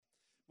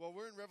Well,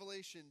 we're in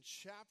Revelation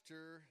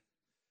chapter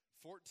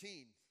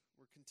 14.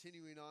 We're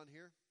continuing on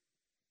here.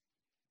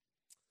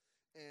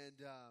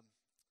 And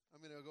I'm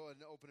going to go ahead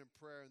and open in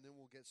prayer, and then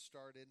we'll get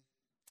started.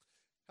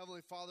 Heavenly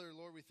Father,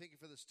 Lord, we thank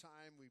you for this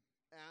time. We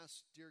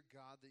ask, dear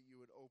God, that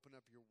you would open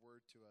up your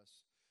word to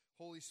us.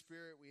 Holy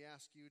Spirit, we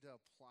ask you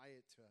to apply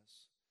it to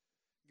us.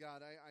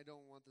 God, I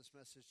don't want this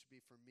message to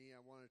be from me.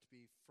 I want it to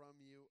be from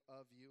you,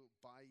 of you,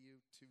 by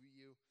you, to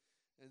you.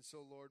 And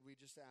so, Lord, we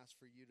just ask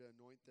for you to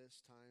anoint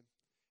this time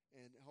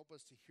and help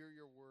us to hear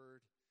your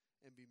word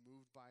and be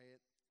moved by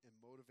it and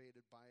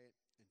motivated by it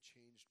and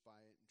changed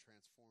by it and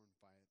transformed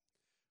by it.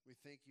 We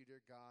thank you, dear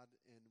God,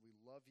 and we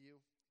love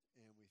you,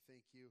 and we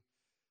thank you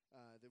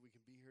that we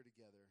can be here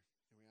together.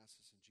 And we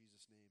ask this in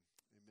Jesus' name.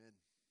 Amen.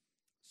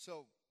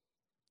 So,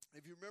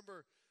 if you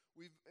remember,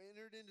 we've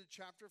entered into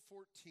chapter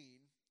 14,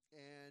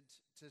 and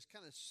to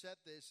kind of set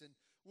this, and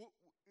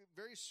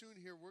very soon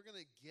here, we're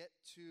going to get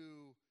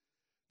to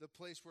the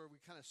place where we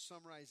kind of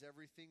summarize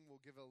everything.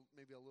 We'll give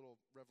maybe a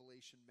little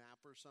revelation map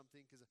or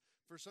something, because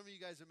for some of you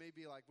guys, it may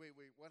be like, wait,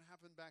 what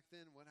happened back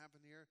then? What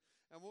happened here?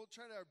 And we'll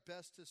try our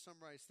best to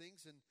summarize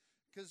things, and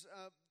because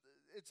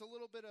it's a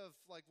little bit of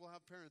like we'll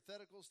have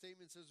parenthetical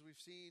statements as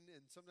we've seen,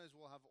 and sometimes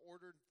we'll have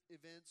ordered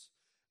events.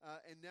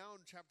 And now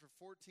in chapter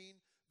 14,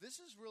 this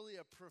is really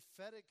a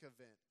prophetic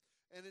event.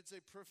 And it's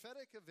a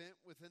prophetic event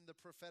within the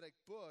prophetic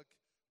book,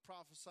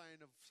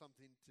 prophesying of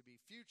something to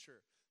be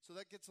future. So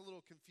that gets a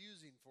little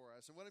confusing for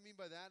us. And what I mean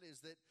by that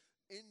is that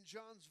in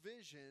John's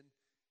vision,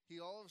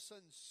 he all of a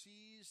sudden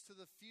sees to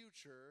the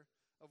future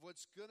of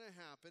what's going to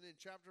happen. And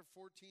chapter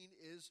 14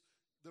 is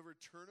the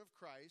return of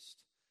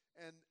Christ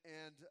and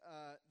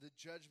the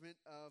judgment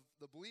of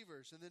the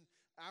believers. And then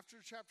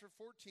after chapter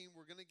 14,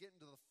 we're going to get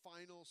into the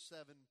final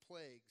 7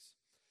 plagues.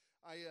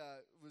 I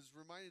was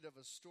reminded of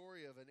a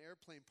story of an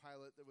airplane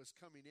pilot that was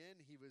coming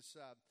in. He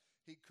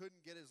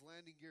couldn't get his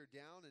landing gear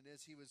down, and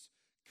as he was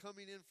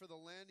coming in for the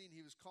landing,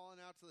 he was calling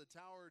out to the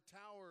tower,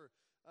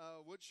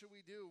 what should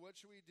we do? What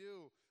should we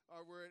do?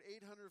 We're at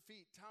 800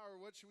 feet. Tower,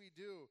 what should we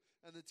do?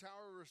 And the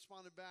tower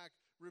responded back,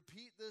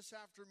 repeat this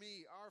after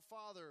me. Our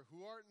Father,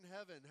 who art in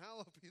heaven,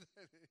 hallowed be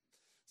thy name.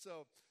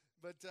 So,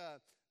 but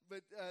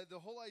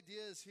the whole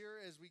idea is here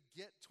as we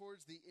get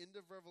towards the end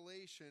of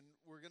Revelation,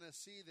 we're going to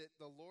see that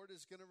the Lord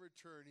is going to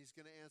return. He's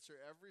going to answer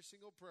every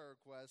single prayer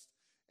request,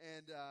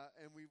 and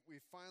we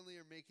finally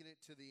are making it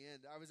to the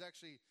end. I was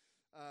actually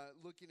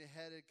looking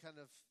ahead at kind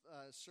of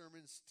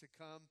sermons to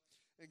come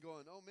and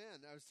going, oh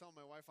man, I was telling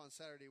my wife on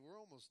Saturday, we're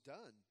almost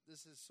done.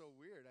 This is so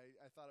weird.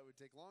 I thought it would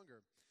take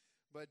longer.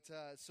 But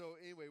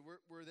so anyway,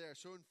 we're there.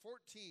 So in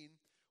 14,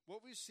 what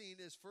we've seen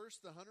is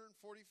first the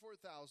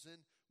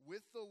 144,000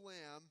 with the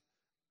Lamb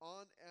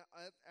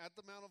at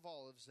the Mount of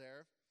Olives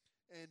there.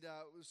 And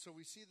so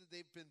we see that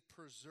they've been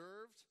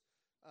preserved,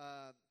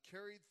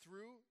 carried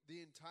through the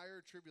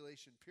entire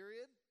tribulation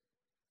period.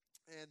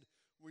 And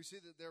we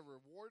see that they're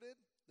rewarded.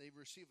 They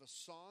receive a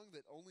song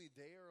that only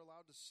they are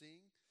allowed to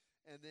sing.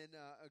 And then,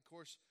 of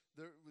course,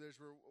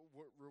 there's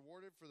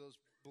rewarded for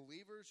those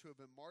believers who have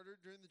been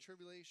martyred during the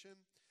tribulation.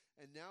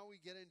 And now we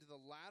get into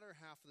the latter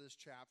half of this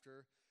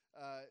chapter,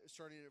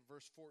 starting at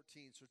verse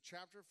 14. So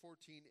chapter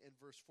 14 and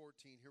verse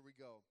 14, here we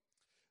go.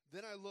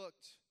 Then I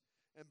looked,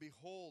 and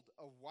behold,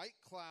 a white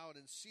cloud,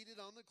 and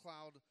seated on the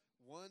cloud,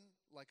 one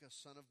like a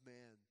son of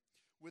man,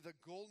 with a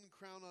golden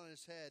crown on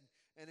his head,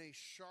 and a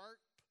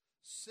sharp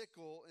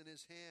sickle in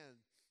his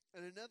hand.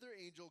 And another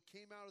angel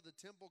came out of the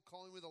temple,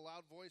 calling with a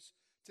loud voice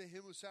to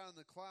him who sat on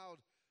the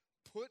cloud,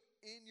 put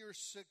in your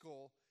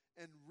sickle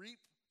and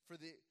reap, for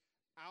the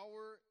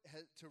hour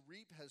to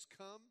reap has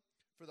come,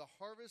 for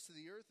the harvest of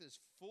the earth is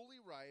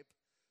fully ripe.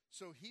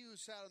 So he who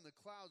sat on the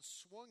cloud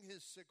swung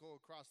his sickle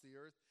across the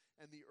earth,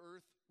 and the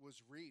earth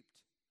was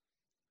reaped.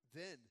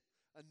 Then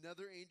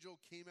another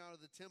angel came out of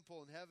the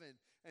temple in heaven,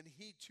 and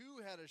he too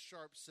had a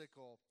sharp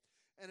sickle.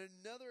 And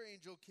another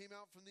angel came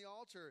out from the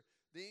altar,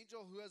 the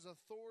angel who has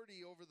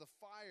authority over the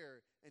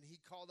fire, and he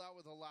called out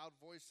with a loud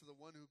voice to the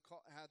one who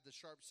had the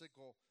sharp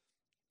sickle,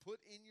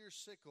 put in your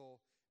sickle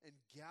and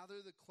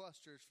gather the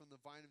clusters from the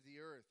vine of the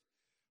earth,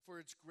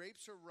 for its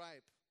grapes are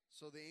ripe.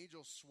 So the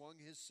angel swung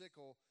his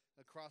sickle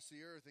across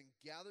the earth and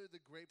gathered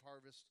the grape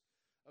harvest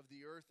of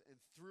the earth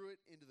and threw it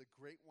into the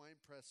great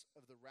winepress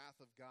of the wrath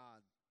of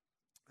God.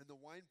 And the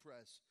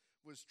winepress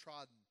was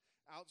trodden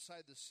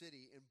outside the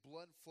city, and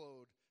blood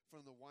flowed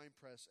from the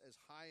winepress as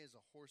high as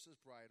a horse's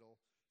bridle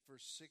for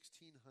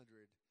 1,600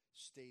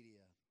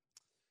 stadia.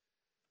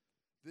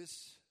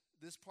 This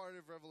part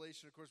of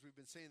Revelation, of course, we've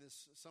been saying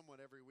this somewhat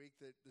every week,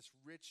 that this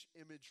rich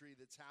imagery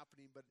that's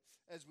happening. But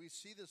as we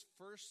see this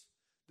first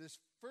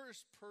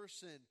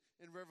person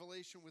in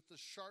Revelation with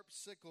the sharp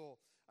sickle,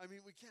 I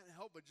mean, we can't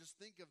help but just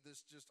think of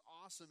this just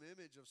awesome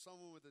image of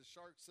someone with a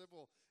sharp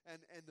sickle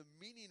and the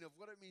meaning of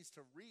what it means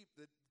to reap,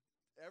 that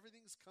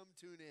everything's come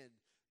to an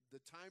end.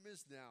 The time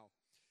is now.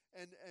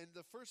 And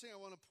the first thing I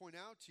want to point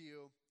out to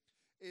you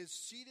is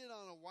seated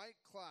on a white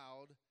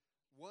cloud,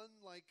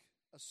 one like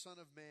a son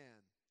of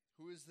man.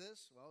 Who is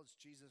this? Well, it's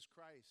Jesus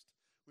Christ.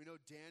 We know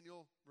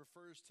Daniel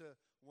refers to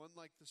one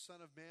like the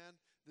Son of Man.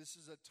 This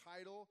is a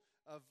title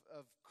of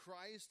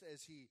Christ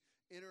as he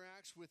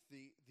interacts with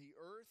the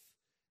earth.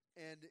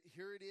 And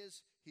here it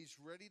is,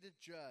 he's ready to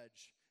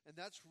judge. And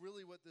that's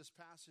really what this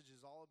passage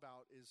is all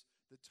about, is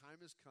the time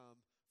has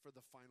come for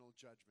the final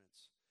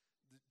judgments.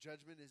 The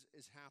judgment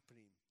is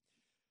happening.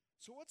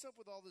 So what's up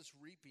with all this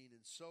reaping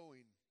and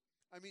sowing?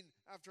 I mean,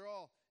 after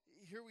all,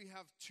 here we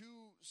have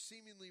two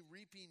seemingly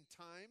reaping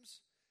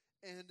times.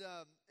 And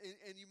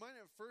you might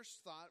have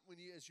first thought,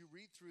 as you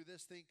read through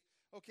this, think,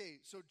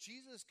 okay, so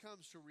Jesus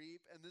comes to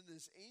reap, and then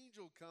this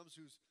angel comes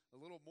who's a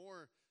little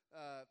more,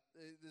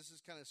 this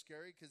is kind of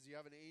scary because you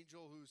have an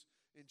angel who's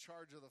in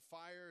charge of the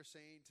fire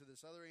saying to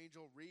this other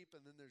angel, reap,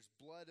 and then there's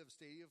blood of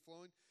stadia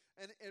flowing.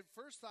 And at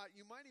first thought,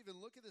 you might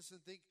even look at this and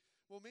think,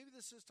 well, maybe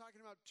this is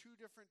talking about two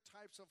different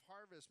types of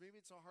harvest. Maybe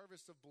it's a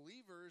harvest of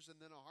believers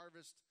and then a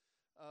harvest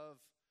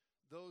of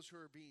those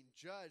who are being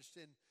judged.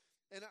 And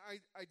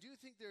I do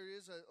think there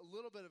is a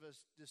little bit of a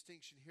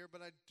distinction here,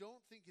 but I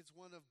don't think it's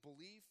one of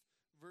belief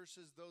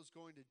versus those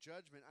going to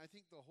judgment. I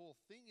think the whole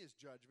thing is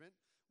judgment.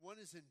 One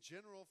is in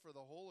general for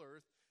the whole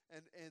earth.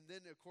 And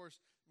then, of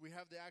course, we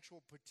have the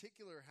actual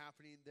particular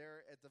happening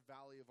there at the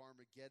Valley of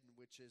Armageddon,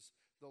 which is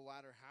the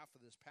latter half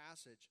of this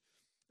passage.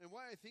 And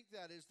why I think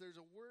that is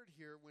there's a word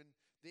here when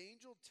the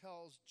angel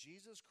tells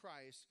Jesus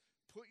Christ,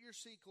 put your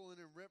sickle in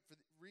and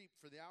reap,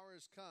 for the hour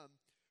has come,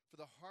 for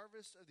the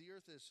harvest of the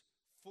earth is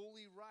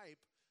fully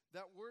ripe.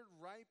 That word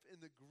ripe in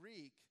the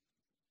Greek,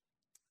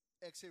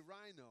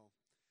 exerino,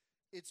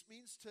 it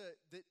means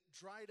that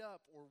dried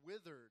up or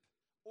withered.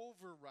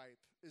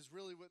 Overripe is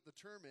really what the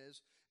term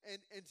is. And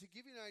to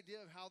give you an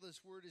idea of how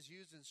this word is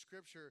used in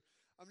Scripture,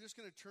 I'm just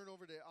going to turn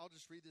over to, I'll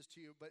just read this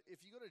to you. But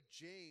if you go to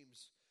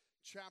James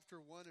chapter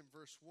 1 and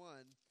verse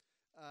 1,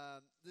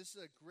 this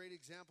is a great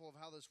example of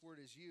how this word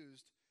is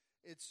used.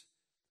 It's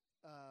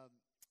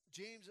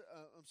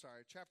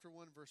chapter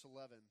 1, verse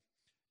 11.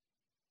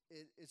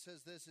 It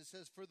says this, it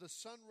says, for the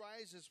sun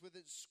rises with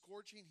its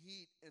scorching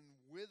heat and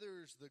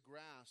withers the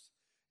grass.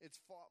 Its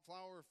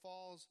flower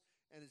falls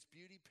and its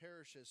beauty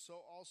perishes.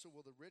 So also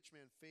will the rich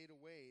man fade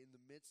away in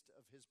the midst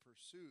of his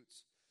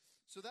pursuits.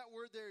 So that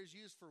word there is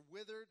used for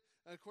withered.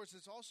 And of course,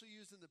 it's also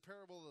used in the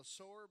parable of the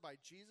sower by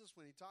Jesus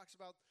when he talks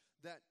about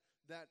that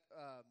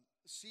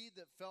seed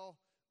that fell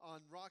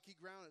on rocky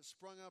ground. It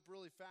sprung up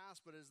really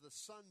fast, but as the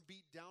sun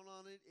beat down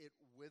on it, it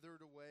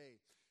withered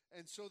away.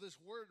 And so this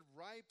word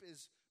ripe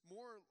is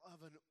more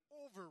of an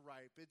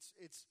overripe. It's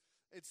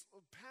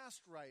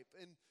past ripe.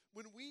 And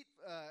when wheat,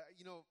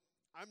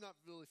 I'm not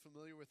really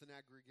familiar with an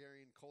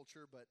agrarian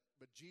culture, but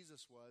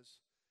Jesus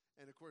was,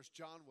 and of course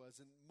John was,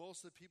 and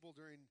most of the people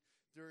during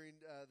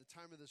the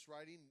time of this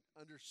writing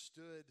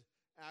understood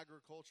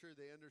agriculture.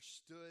 They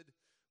understood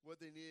what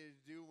they needed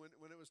to do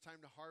when it was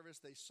time to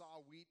harvest. They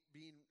saw wheat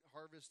being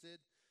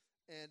harvested,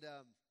 and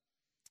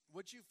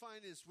what you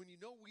find is when you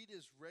know wheat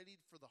is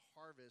ready for the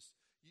harvest,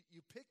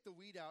 you pick the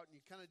wheat out and you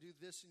kind of do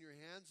this in your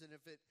hands, and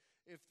if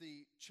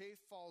the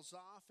chaff falls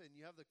off and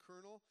you have the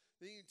kernel,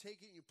 then you can take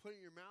it and you put it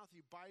in your mouth,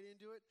 you bite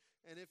into it,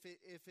 and if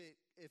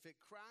it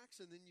cracks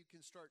and then you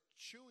can start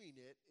chewing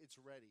it, it's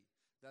ready.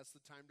 That's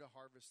the time to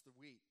harvest the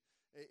wheat.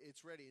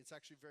 It's ready. It's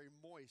actually very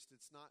moist.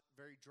 It's not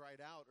very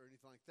dried out or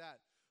anything like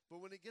that.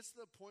 But when it gets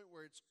to the point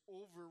where it's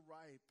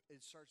overripe,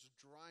 it starts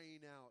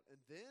drying out.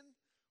 And then,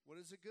 what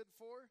is it good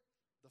for?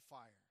 The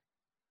fire.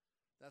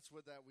 That's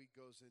what that wheat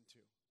goes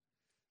into.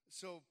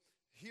 So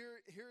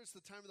here's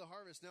the time of the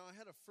harvest. Now, I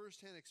had a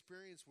firsthand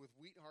experience with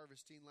wheat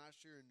harvesting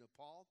last year in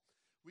Nepal.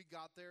 We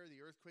got there,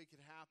 the earthquake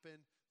had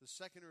happened, the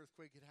second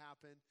earthquake had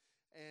happened,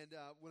 and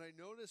what I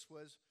noticed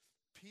was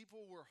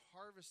people were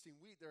harvesting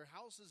wheat. Their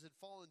houses had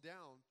fallen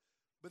down,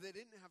 but they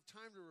didn't have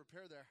time to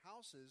repair their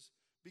houses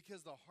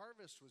because the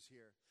harvest was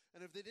here.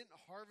 And if they didn't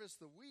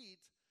harvest the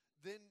wheat,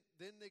 then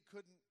they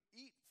couldn't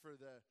eat for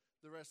the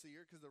rest of the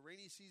year because the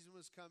rainy season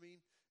was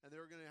coming, and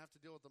they were going to have to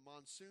deal with the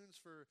monsoons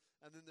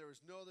and then there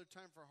was no other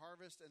time for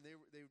harvest, and they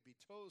would be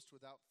toast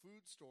without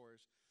food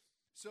stores.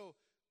 So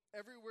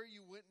everywhere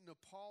you went in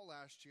Nepal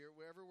last year,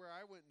 everywhere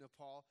I went in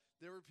Nepal,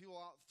 there were people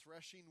out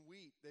threshing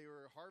wheat. They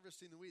were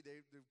harvesting the wheat.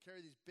 They would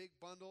carry these big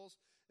bundles.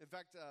 In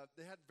fact,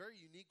 they had very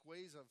unique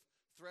ways of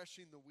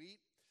threshing the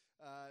wheat.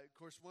 Of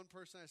course, one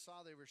person I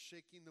saw, they were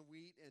shaking the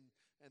wheat, and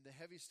the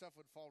heavy stuff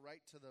would fall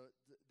right to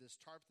this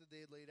tarp that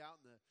they had laid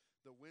out, and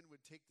the wind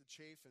would take the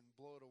chaff and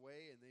blow it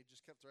away, and they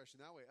just kept threshing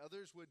that way.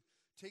 Others would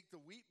take the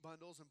wheat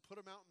bundles and put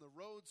them out in the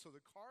road so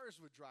the cars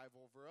would drive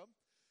over them.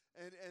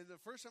 And the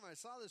first time I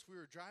saw this, we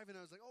were driving.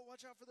 I was like, oh,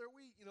 watch out for their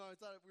wheat. I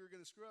thought we were going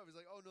to screw up. He's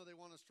like, oh, no, they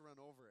want us to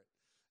run over it.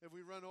 If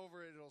we run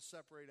over it, it'll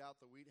separate out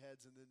the wheat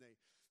heads, and then they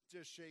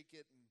just shake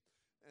it,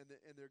 and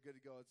they're good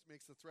to go. It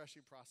makes the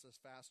threshing process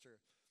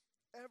faster.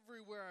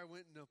 Everywhere I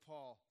went in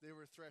Nepal, they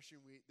were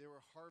threshing wheat. They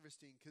were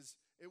harvesting because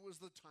it was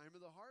the time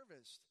of the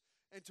harvest.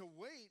 And to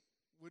wait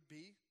would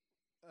be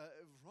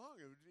wrong.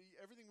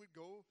 Everything would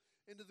go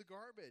into the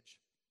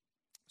garbage.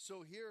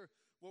 So here,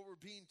 what we're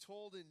being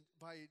told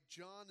by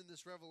John in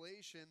this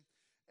revelation,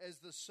 as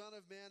the Son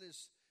of Man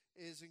is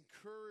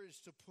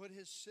encouraged to put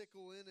his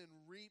sickle in and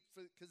reap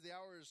because the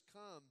hour has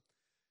come,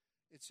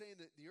 It's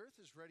saying that the earth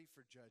is ready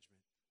for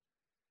judgment.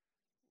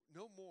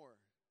 No more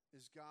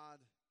is God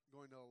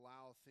going to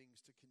allow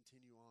things to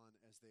continue on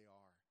as they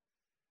are.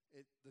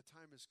 The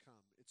time has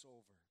come. It's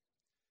over.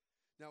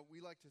 Now,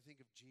 we like to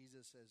think of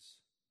Jesus as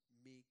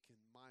meek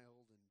and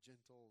mild and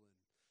gentle and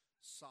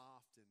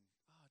soft and,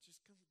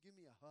 just come give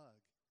me a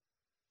hug.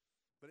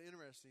 But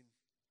interesting,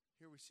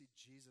 here we see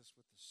Jesus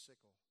with the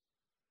sickle.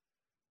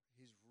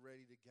 He's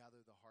ready to gather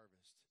the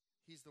harvest.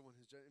 He's the one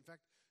who's judging. In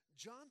fact,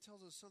 John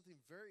tells us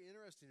something very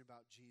interesting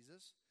about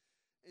Jesus.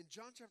 In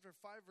John chapter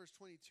 5, verse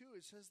 22,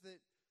 it says that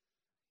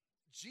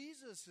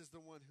Jesus is the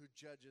one who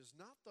judges,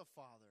 not the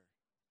Father.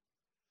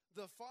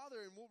 The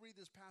Father, and we'll read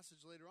this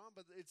passage later on,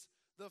 but it's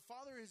the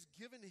Father has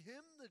given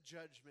him the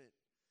judgment.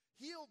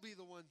 He'll be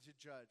the one to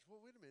judge.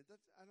 Well, wait a minute.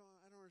 I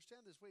don't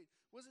understand this. Wait,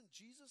 wasn't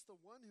Jesus the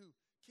one who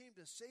came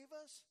to save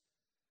us?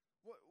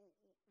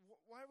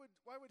 Why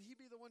would he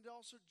be the one to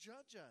also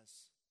judge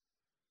us?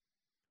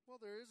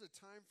 Well, there is a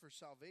time for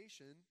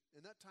salvation,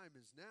 and that time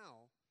is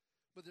now,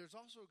 but there's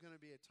also going to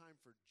be a time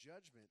for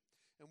judgment.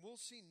 And we'll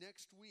see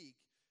next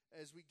week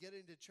as we get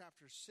into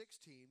chapter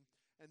 16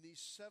 and these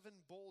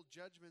 7 bowl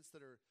judgments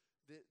that are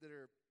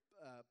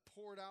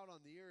poured out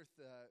on the earth,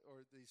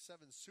 or the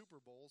 7 Super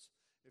Bowls,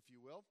 if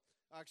you will.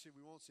 Actually,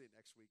 we won't see it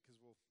next week because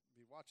we'll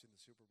be watching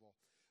the Super Bowl.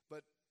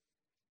 But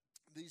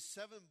these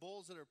 7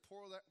 bowls that are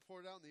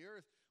poured out on the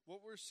earth,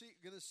 what we're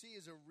going to see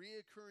is a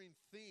reoccurring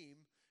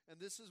theme,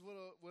 and this is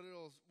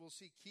we'll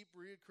see keep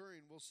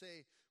reoccurring. We'll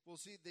see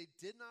they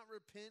did not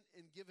repent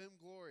and give him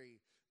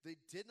glory. They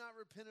did not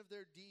repent of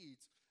their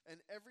deeds, and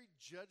every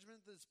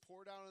judgment that's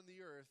poured out on the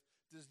earth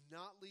does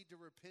not lead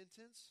to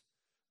repentance,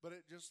 but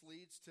it just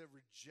leads to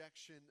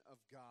rejection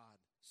of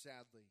God,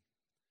 sadly.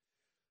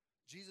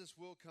 Jesus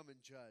will come and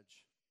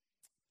judge.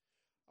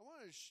 I want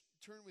to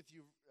turn with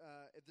you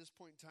at this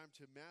point in time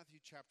to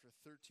Matthew chapter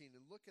 13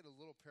 and look at a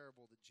little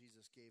parable that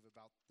Jesus gave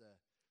about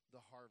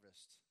the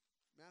harvest.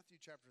 Matthew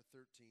chapter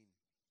 13.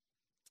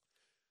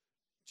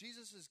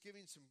 Jesus is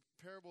giving some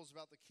parables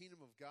about the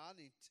kingdom of God.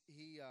 And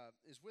he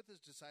is with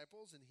his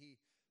disciples, and he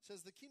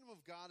says the kingdom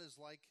of God is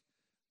like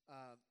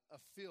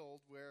a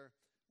field where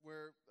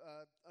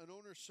an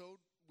owner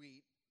sowed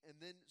wheat,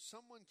 and then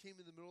someone came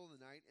in the middle of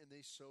the night and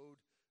they sowed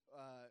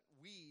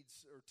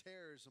weeds or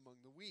tares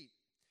among the wheat.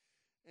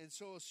 And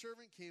so a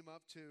servant came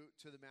up to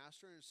the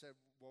master and said,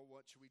 well,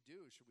 what should we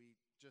do? Should we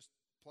just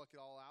pluck it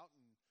all out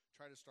and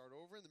try to start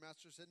over? And the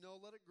master said, no,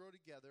 let it grow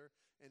together,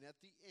 and at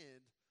the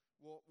end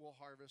we'll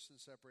harvest and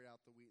separate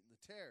out the wheat and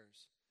the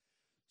tares.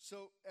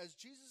 So as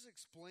Jesus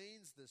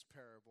explains this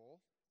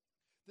parable,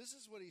 this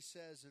is what he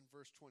says in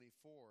verse 24.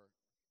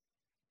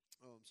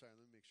 Oh, I'm sorry.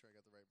 Let me make sure I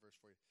got the right verse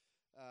for you.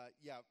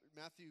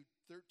 Matthew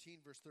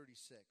 13, verse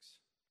 36.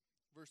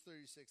 Verse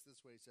 36, this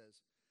is what he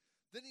says.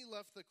 Then he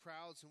left the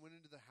crowds and went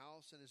into the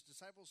house, and his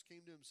disciples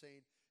came to him,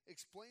 saying,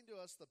 explain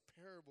to us the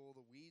parable of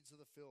the weeds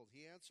of the field.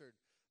 He answered,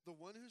 the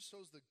one who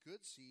sows the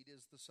good seed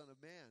is the Son of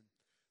Man.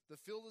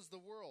 The field is the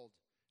world,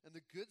 and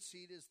the good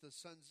seed is the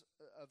sons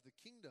of the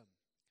kingdom.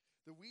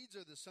 The weeds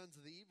are the sons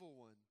of the evil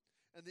one,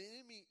 and the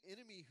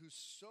enemy who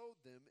sowed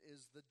them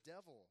is the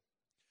devil.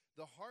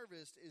 The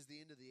harvest is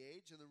the end of the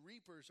age, and the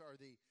reapers are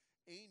the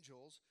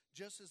angels.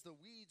 Just as the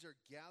weeds are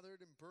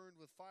gathered and burned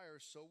with fire,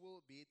 so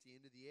will it be at the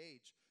end of the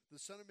age. The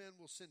Son of Man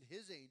will send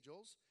his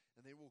angels,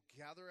 and they will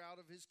gather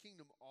out of his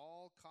kingdom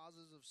all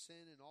causes of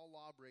sin and all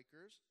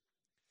lawbreakers,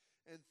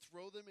 and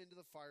throw them into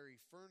the fiery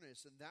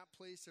furnace. In that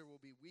place there will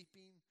be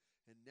weeping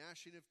and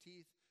gnashing of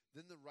teeth.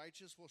 Then the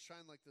righteous will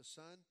shine like the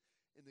sun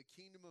in the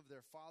kingdom of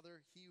their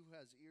Father. He who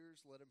has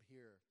ears, let him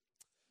hear.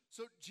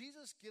 So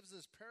Jesus gives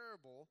this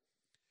parable,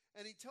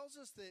 and he tells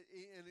us that,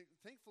 and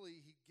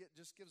thankfully he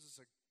just gives us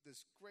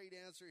this great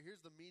answer.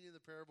 Here's the meaning of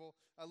the parable.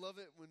 I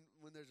love it when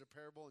there's a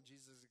parable and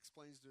Jesus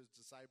explains to his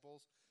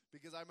disciples,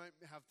 because I might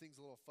have things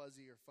a little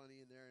fuzzy or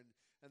funny in there,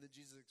 and then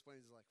Jesus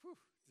explains, like, whew,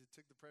 it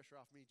took the pressure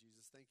off me,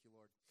 Jesus. Thank you,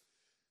 Lord.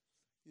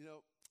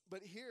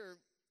 But here,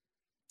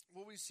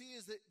 what we see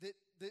is that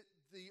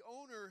the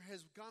owner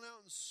has gone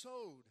out and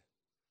sowed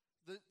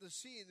the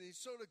seed, and he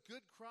sowed a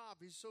good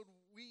crop. He sowed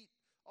wheat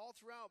all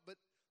throughout,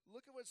 but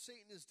look at what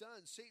Satan has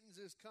done. Satan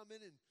has come in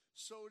and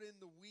sowed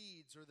in the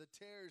weeds or the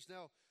tares.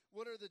 Now,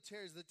 what are the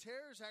tares? The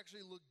tares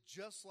actually look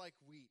just like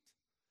wheat.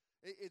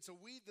 It's a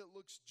weed that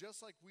looks just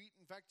like wheat.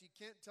 In fact, you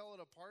can't tell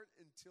it apart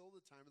until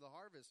the time of the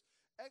harvest.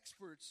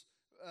 Experts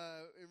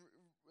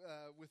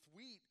with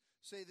wheat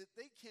say that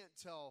they can't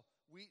tell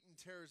wheat and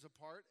tares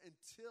apart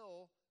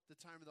until the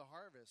time of the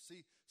harvest.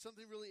 See,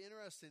 something really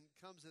interesting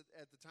comes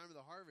at the time of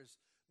the harvest.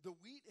 The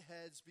wheat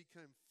heads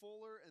become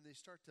fuller and they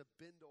start to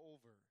bend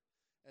over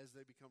as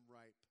they become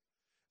ripe.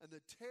 And the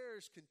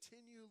tares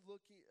continue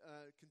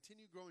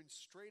growing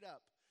straight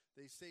up.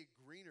 They stay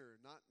greener,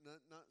 not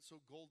so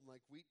golden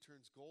like wheat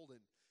turns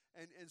golden.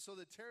 And so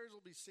the tares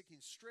will be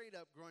sticking straight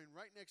up, growing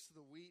right next to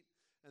the wheat,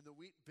 and the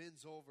wheat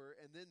bends over.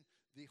 And then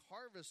the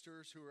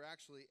harvesters, who are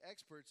actually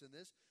experts in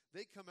this,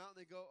 they come out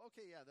and they go,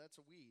 okay, yeah, that's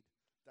a weed.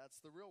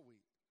 That's the real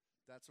wheat.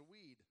 That's a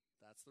weed.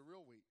 That's the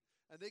real wheat.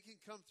 and they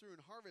can come through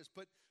and harvest.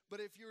 But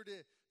if you were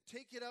to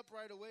take it up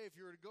right away, if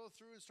you were to go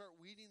through and start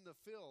weeding the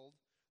field,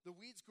 the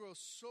weeds grow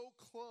so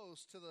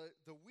close to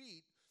the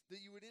wheat that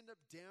you would end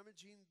up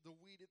damaging the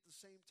wheat at the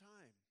same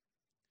time.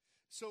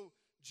 So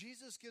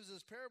Jesus gives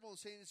this parable and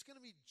saying it's going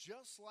to be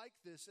just like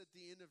this at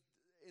the end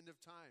of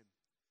time.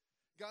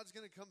 God's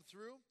going to come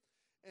through,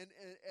 and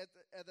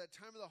at that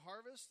time of the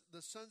harvest,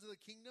 the sons of the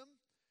kingdom,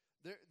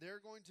 they're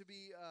going to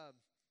be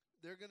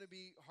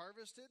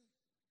harvested.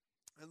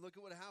 And look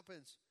at what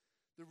happens.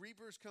 The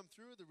reapers come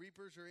through. The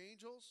reapers are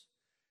angels.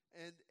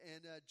 And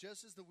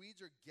just as the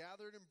weeds are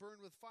gathered and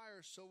burned with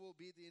fire, so will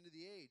it be at the end of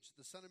the age.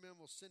 The Son of Man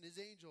will send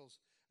his angels,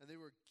 and they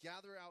will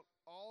gather out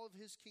all of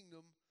his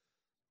kingdom,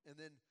 and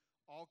then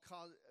all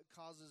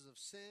causes of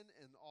sin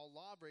and all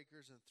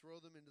lawbreakers, and throw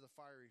them into the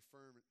fiery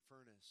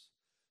furnace.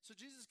 So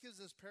Jesus gives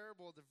this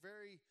parable at the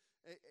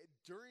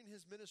during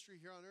his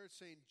ministry here on earth,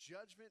 saying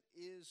judgment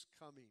is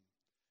coming.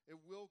 It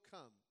will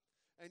come.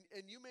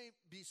 And you may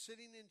be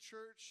sitting in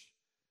church,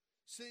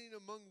 sitting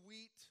among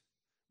wheat,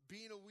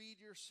 being a weed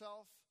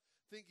yourself,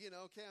 thinking,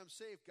 okay, I'm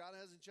safe. God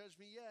hasn't judged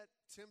me yet.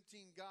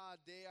 Tempting God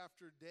day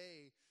after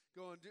day,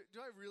 going, do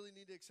I really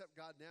need to accept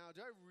God now? Do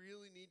I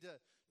really need to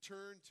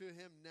turn to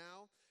him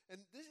now?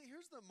 And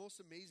here's the most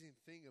amazing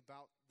thing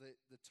about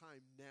the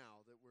time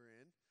now that we're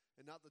in,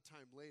 and not the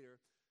time later.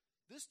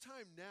 This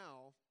time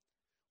now,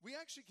 we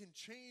actually can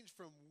change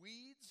from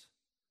weeds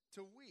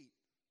to wheat.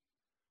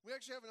 We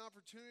actually have an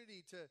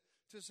opportunity to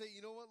say,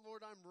 you know what,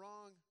 Lord, I'm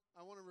wrong.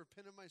 I want to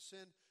repent of my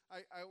sin.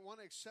 I want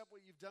to accept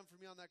what you've done for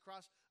me on that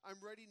cross. I'm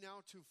ready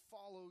now to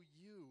follow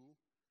you.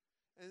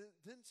 And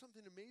then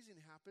something amazing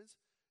happens.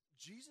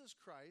 Jesus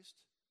Christ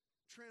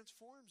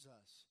transforms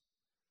us.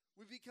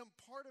 We become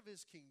part of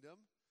his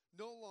kingdom,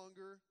 no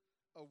longer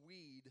a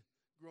weed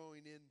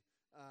growing in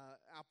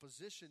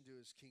opposition to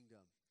his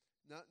kingdom.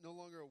 No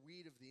longer a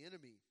weed of the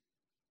enemy.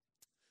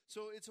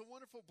 So it's a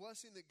wonderful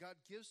blessing that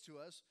God gives to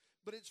us,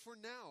 but it's for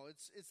now.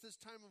 It's this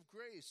time of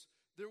grace.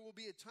 There will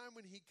be a time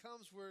when he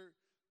comes where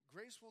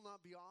grace will not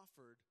be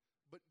offered,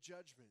 but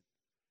judgment.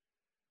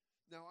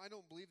 Now, I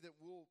don't believe that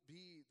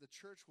the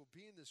church will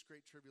be in this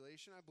great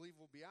tribulation. I believe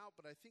we'll be out,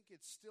 but I think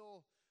it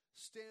still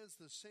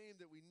stands the same,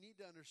 that we need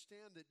to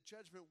understand that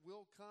judgment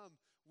will come.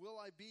 Will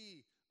I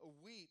be a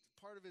wheat,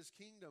 part of his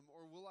kingdom,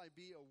 or will I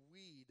be a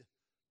weed,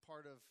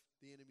 part of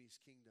the enemy's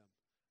kingdom?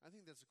 I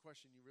think that's a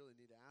question you really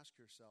need to ask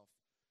yourself.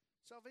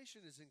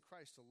 Salvation is in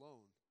Christ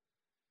alone.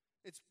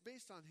 It's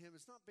based on him.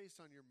 It's not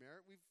based on your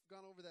merit. We've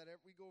gone over that.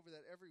 We go over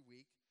that every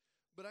week.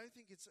 But I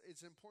think it's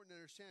important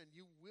to understand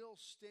you will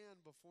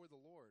stand before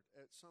the Lord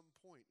at some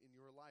point in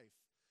your life.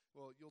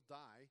 Well, you'll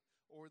die,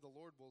 or the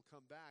Lord will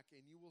come back,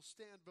 and you will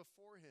stand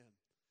before him,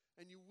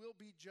 and you will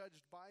be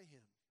judged by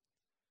him.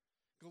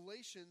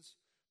 Galatians,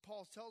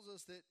 Paul tells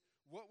us that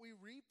what we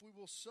reap, we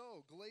will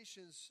sow.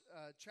 Galatians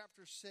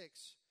chapter 6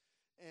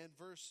 and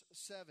verse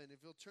 7.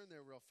 If you'll turn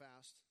there real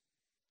fast.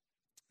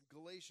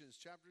 Galatians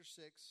chapter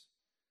 6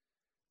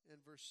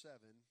 and verse 7.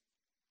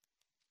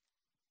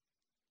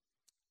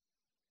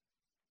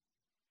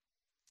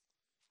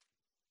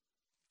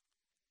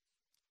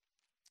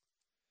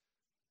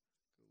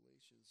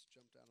 Galatians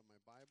jumped out of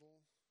my Bible,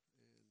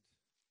 and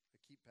I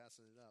keep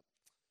passing it up.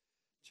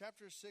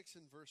 Chapter 6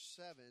 and verse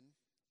 7,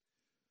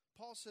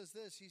 Paul says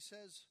this. He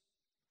says,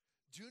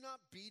 "Do not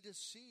be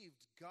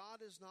deceived.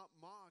 God is not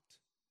mocked.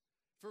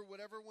 For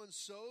whatever one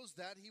sows,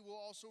 that he will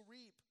also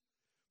reap.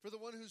 For the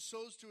one who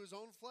sows to his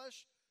own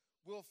flesh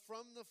will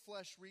from the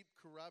flesh reap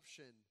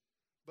corruption.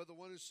 But the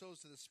one who sows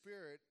to the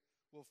Spirit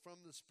will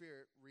from the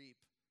Spirit reap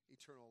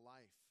eternal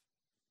life."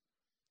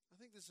 I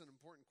think this is an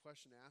important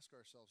question to ask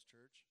ourselves,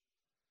 church.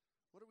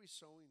 What are we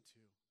sowing to?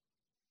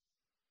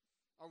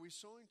 Are we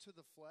sowing to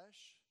the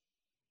flesh?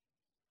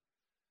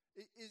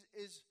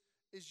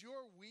 Is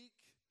your week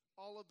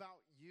all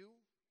about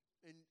you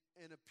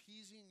and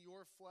appeasing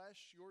your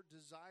flesh, your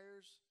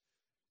desires,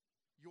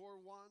 your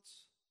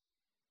wants?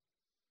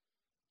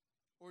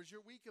 Or is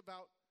your week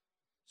about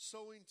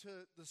sowing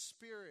to the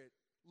Spirit,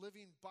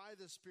 living by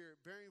the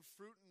Spirit, bearing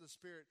fruit in the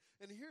Spirit?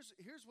 And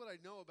here's what I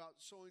know about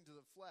sowing to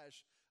the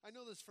flesh. I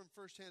know this from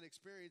firsthand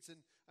experience,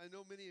 and I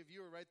know many of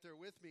you are right there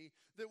with me,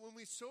 that when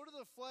we sow to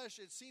the flesh,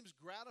 it seems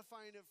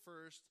gratifying at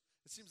first.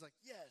 It seems like,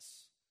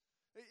 yes.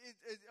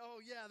 Oh,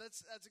 yeah,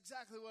 that's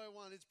exactly what I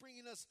want. It's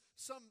bringing us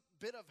some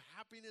bit of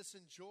happiness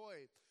and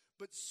joy.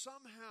 But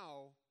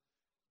somehow,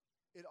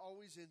 it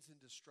always ends in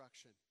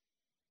destruction.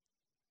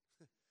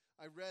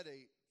 I read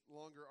a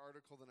longer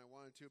article than I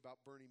wanted to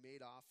about Bernie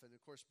Madoff. And,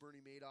 of course,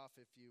 Bernie Madoff,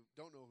 if you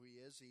don't know who he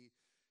is,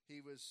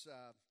 he was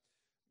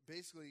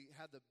basically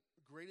had the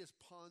greatest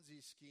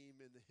Ponzi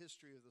scheme in the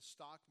history of the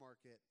stock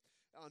market.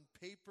 On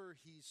paper,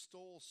 he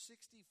stole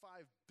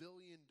 $65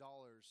 billion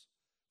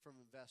from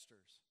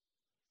investors.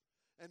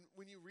 And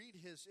when you read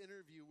his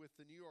interview with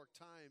the New York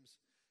Times,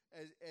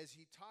 as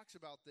he talks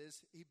about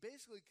this, he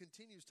basically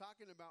continues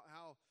talking about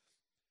how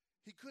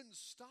he couldn't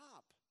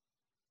stop.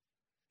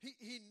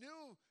 He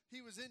knew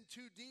he was in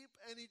too deep,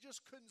 and he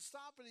just couldn't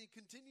stop, and he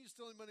continues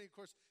stealing money. Of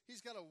course,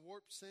 he's got a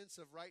warped sense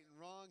of right and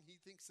wrong.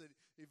 He thinks that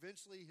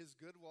eventually his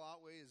good will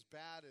outweigh his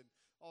bad and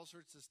all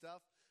sorts of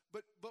stuff.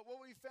 But what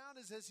we found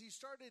is as he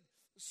started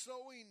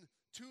sowing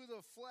to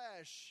the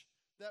flesh,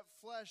 that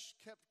flesh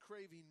kept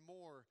craving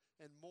more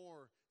and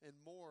more and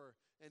more.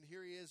 And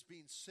here he is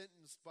being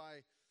sentenced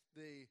by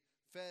the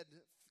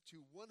Fed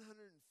to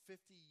 150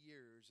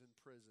 years in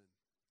prison.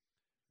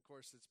 Of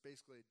course, it's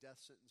basically a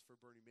death sentence for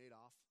Bernie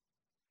Madoff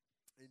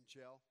in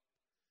jail.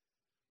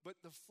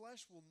 But the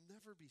flesh will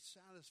never be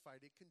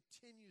satisfied. It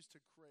continues to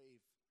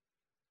crave.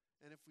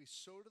 And if we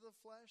sow to the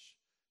flesh,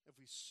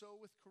 if we sow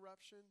with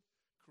corruption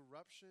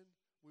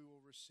we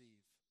will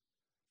receive.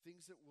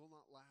 Things that will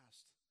not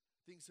last.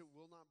 Things that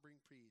will not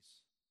bring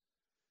peace.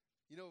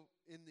 You know,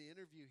 in the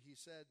interview, he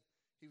said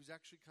he was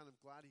actually kind of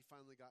glad he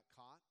finally got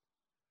caught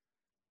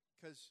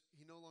because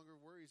he no longer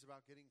worries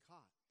about getting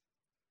caught.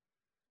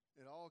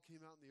 It all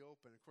came out in the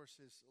open. Of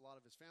course, a lot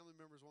of his family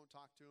members won't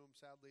talk to him,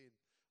 sadly, and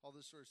all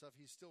this sort of stuff.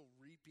 He's still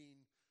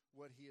reaping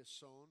what he has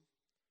sown.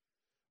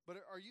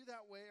 But are you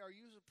that way? Are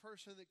you a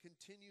person that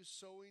continues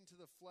sowing to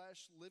the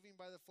flesh, living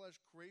by the flesh,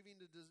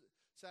 craving to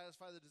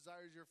satisfy the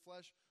desires of your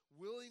flesh,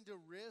 willing to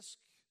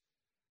risk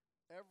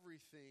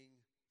everything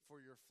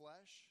for your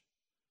flesh,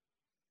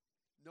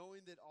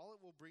 knowing that all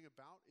it will bring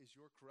about is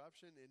your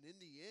corruption, and in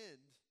the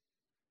end,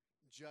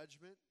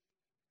 judgment,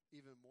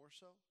 even more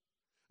so?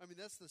 I mean,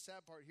 that's the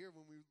sad part here.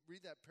 When we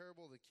read that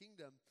parable of the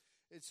kingdom,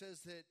 it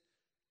says that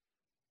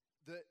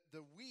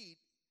the wheat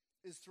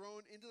is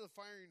thrown into the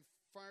fiery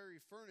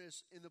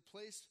furnace. In the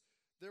place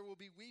there will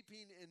be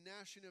weeping and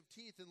gnashing of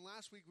teeth. And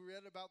last week we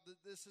read about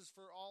that this is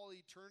for all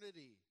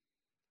eternity.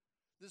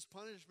 This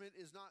punishment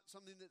is not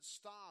something that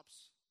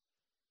stops.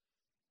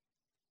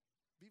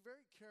 Be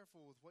very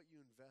careful with what you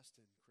invest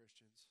in,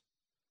 Christians.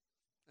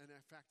 And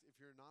in fact,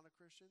 if you're not a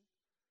Christian,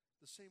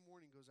 the same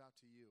warning goes out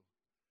to you.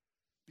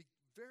 Be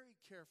very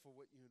careful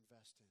what you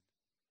invest in.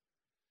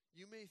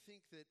 You may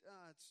think that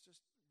it's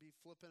just be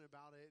flippant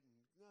about it, and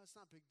no, it's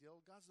not a big deal.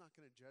 God's not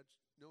going to judge.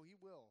 No, he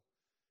will.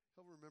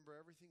 He'll remember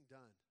everything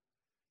done,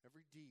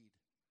 every deed,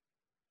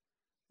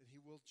 and he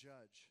will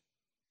judge.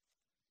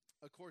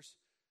 Of course,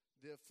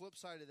 the flip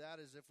side of that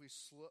is if we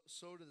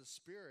sow to the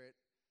Spirit,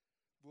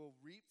 we'll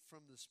reap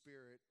from the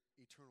Spirit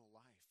eternal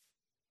life.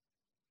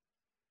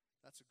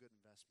 That's a good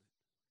investment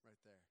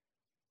right there.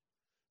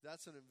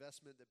 That's an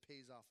investment that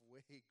pays off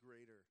way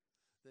greater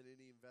than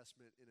any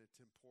investment in a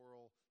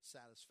temporal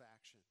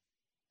satisfaction.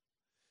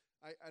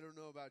 I don't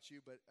know about you,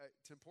 but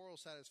temporal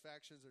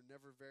satisfactions are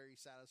never very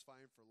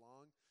satisfying for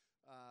long.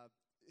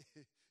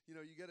 You know,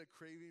 you get a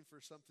craving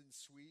for something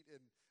sweet,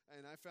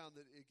 and I found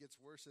that it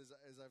gets worse as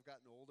I've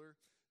gotten older.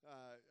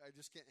 I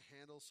just can't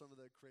handle some of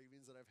the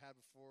cravings that I've had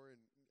before,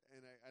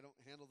 and I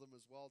don't handle them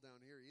as well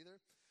down here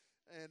either.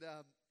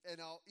 And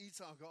I'll eat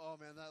some, I'll go,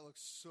 oh man, that looks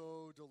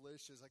so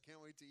delicious. I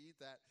can't wait to eat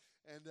that.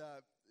 And,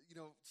 you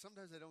know,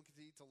 sometimes I don't get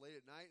to eat till late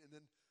at night. And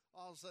then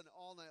all of a sudden,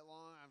 all night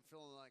long, I'm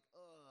feeling like,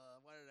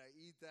 why did I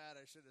eat that?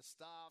 I should have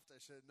stopped. I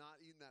should have not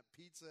eaten that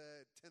pizza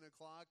at 10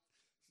 o'clock.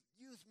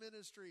 Youth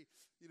ministry,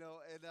 you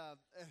know, and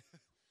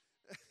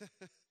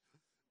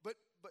but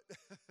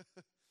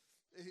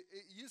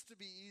it used to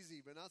be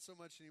easy, but not so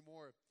much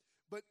anymore.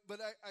 But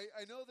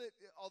I know that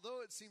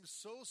although it seems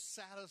so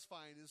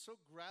satisfying and so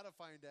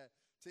gratifying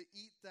to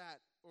eat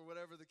that, or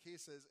whatever the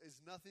case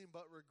is nothing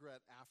but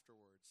regret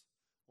afterwards.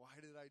 Why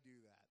did I do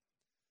that?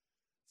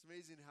 It's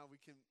amazing how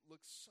we can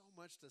look so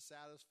much to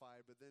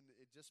satisfy, but then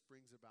it just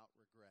brings about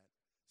regret.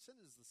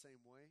 Sin is the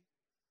same way.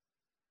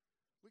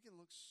 We can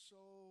look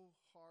so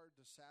hard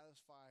to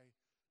satisfy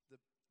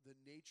the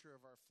nature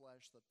of our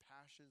flesh, the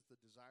passions, the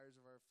desires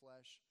of our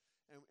flesh,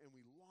 and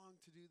we long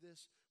to do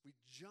this. We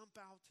jump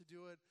out to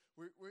do it.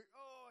 We're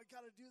I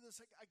got to do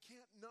this. I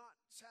can't not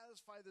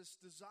satisfy this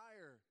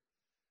desire.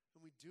 And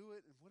we do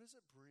it, and what does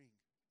it bring?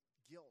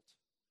 Guilt,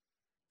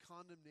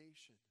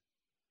 condemnation.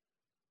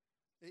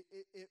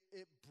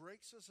 It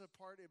breaks us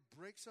apart. It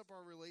breaks up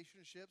our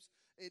relationships.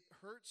 It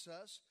hurts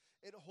us.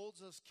 It holds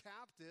us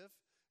captive.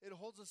 It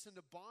holds us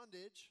into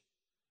bondage.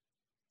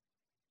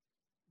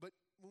 But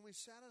when we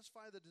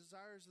satisfy the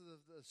desires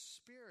of the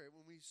Spirit,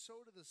 when we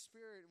sow to the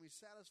Spirit and we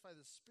satisfy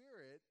the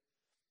Spirit,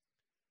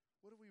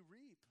 what do we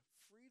reap?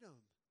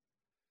 Freedom.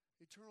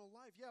 Eternal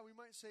life. Yeah, we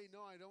might say,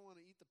 no, I don't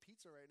want to eat the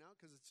pizza right now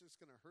because it's just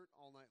going to hurt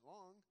all night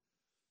long.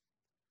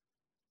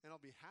 And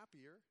I'll be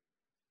happier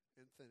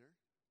and thinner.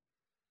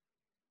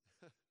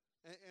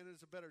 and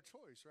it's a better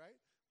choice,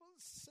 right? Well,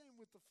 it's the same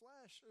with the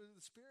flesh or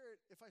the Spirit.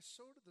 If I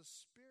sow to the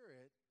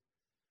Spirit,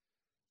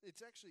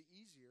 it's actually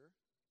easier.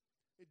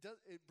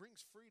 It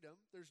brings freedom.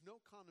 There's no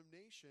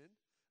condemnation.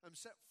 I'm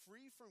set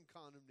free from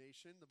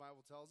condemnation, the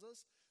Bible tells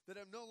us, that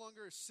I'm no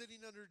longer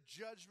sitting under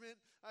judgment.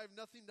 I have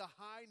nothing to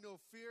hide, no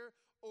fear,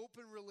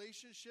 open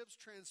relationships,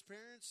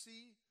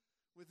 transparency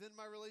within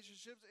my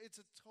relationships.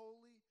 It's a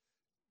totally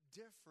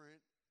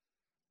different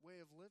way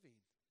of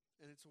living,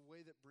 and it's a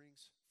way that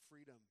brings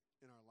freedom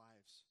in our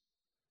lives.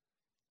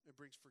 It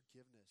brings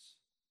forgiveness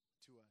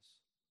to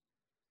us.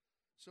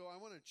 So I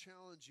want to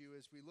challenge you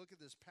as we look at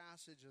this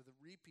passage of the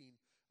reaping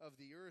of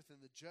the earth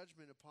and the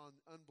judgment upon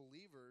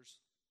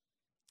unbelievers.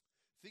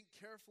 Think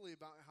carefully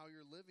about how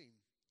you're living.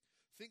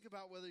 Think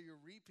about whether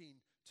you're reaping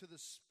to the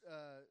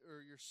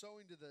or you're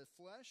sowing to the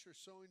flesh or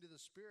sowing to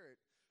the spirit,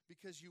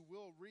 because you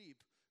will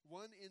reap.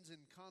 One ends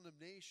in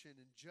condemnation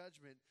and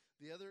judgment.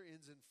 The other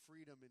ends in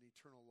freedom and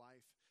eternal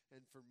life.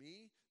 And for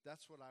me,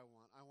 that's what I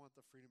want. I want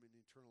the freedom and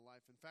eternal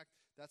life. In fact,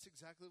 that's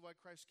exactly why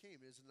Christ came,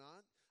 is it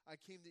not? I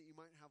came that you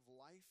might have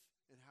life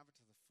and have it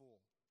to the full.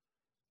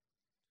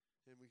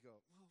 And we go,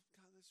 well,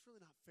 God, that's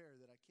really not fair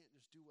that I can't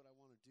just do what I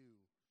want to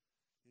do.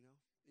 You know,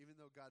 even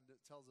though God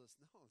tells us,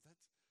 no,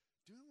 that's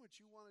doing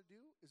what you want to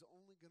do is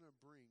only going to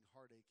bring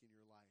heartache in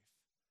your life.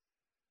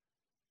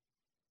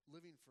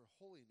 Living for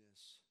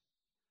holiness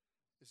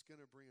is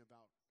going to bring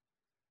about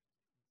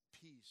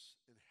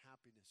peace and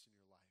happiness in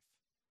your life.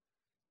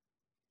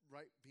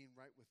 Right, being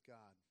right with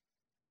God.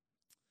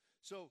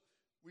 So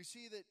we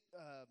see that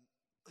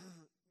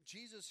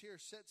Jesus here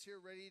sits here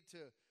ready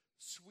to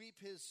sweep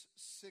his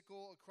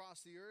sickle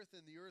across the earth,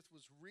 and the earth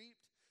was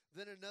reaped.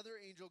 Then another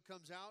angel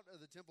comes out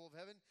of the temple of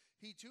heaven.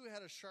 He too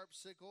had a sharp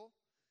sickle,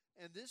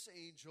 and this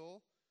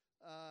angel,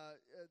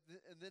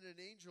 and then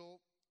an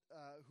angel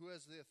who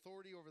has the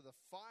authority over the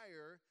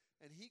fire,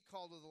 and he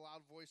called with a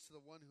loud voice to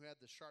the one who had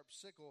the sharp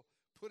sickle,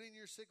 "Put in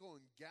your sickle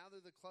and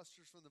gather the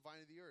clusters from the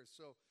vine of the earth."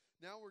 So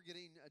now we're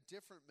getting a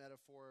different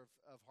metaphor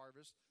of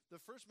harvest.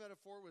 The first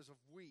metaphor was of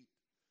wheat,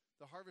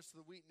 the harvest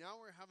of the wheat. Now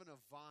we're having a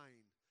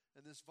vine,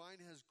 and this vine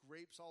has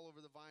grapes all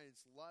over the vine.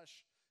 It's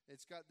lush.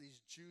 It's got these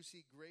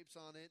juicy grapes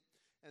on it.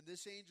 And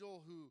this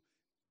angel who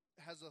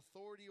has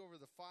authority over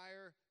the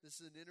fire, this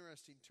is an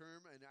interesting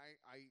term, and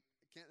I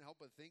can't help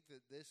but think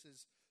that this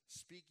is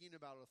speaking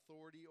about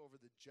authority over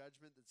the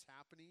judgment that's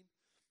happening,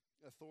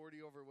 authority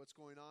over what's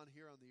going on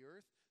here on the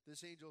earth.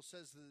 This angel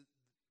says to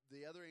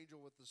the other angel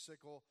with the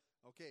sickle,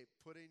 okay,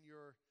 put in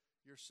your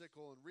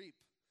sickle and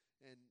reap.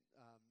 And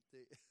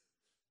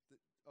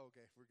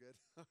okay, we're good.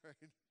 All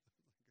right.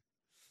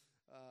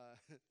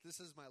 This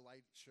is my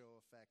light show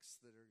effects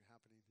that are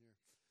happening here.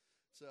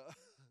 So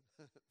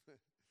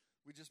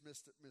we just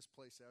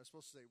misplaced it. I was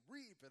supposed to say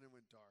reap, and it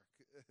went dark.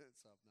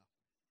 So no.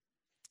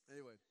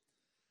 Anyway,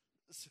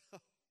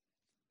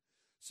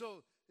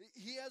 so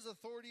he has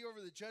authority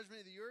over the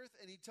judgment of the earth,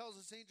 and he tells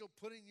this angel,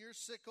 put in your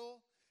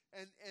sickle,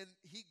 and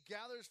he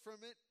gathers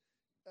from it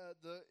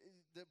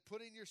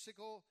put in your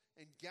sickle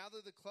and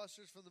gather the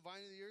clusters from the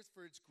vine of the earth,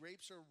 for its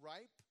grapes are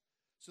ripe.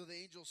 So the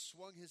angel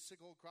swung his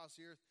sickle across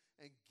the earth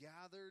and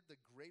gathered the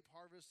grape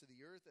harvest of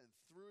the earth and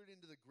threw it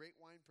into the great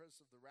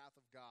winepress of the wrath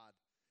of God.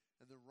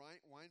 And the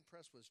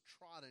winepress was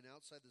trodden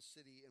outside the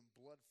city, and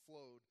blood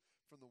flowed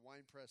from the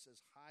winepress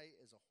as high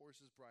as a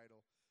horse's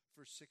bridle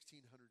for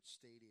 1,600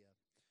 stadia.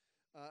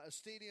 A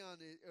stadion,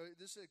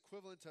 this is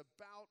equivalent to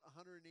about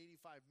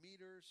 185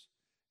 meters.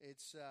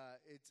 It's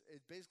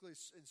basically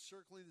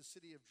encircling the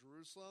city of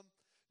Jerusalem.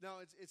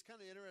 Now, it's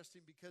kind of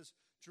interesting because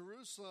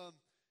Jerusalem,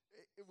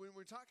 when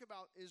we talk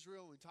about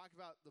Israel, when we talk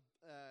about the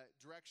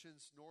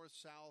directions north,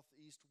 south,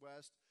 east,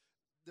 west,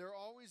 they're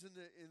always in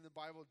the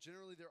Bible.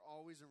 Generally, they're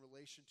always in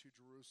relation to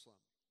Jerusalem.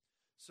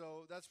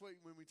 So that's what,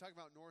 when we talk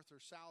about north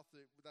or south,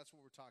 that's what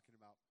we're talking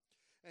about.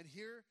 And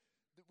here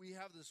we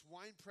have this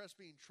wine press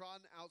being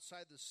trodden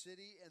outside the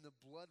city, and the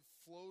blood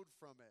flowed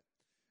from it.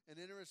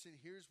 And interesting,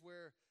 here's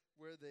where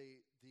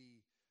the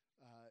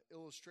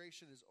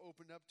illustration is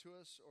opened up to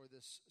us, or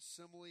this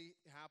simile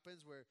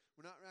happens, where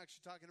we're not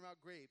actually talking about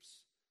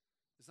grapes.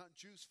 It's not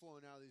juice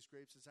flowing out of these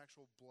grapes, it's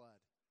actual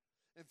blood.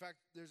 In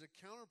fact, there's a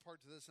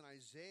counterpart to this in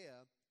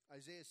Isaiah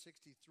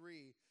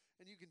 63,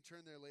 and you can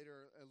turn there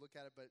later and look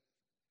at it, but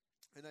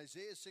in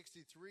Isaiah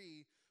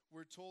 63,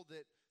 we're told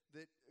that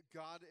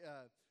God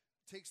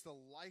takes the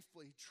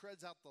lifeblood, he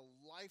treads out the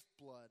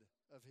lifeblood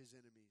of his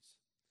enemies.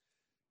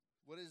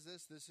 What is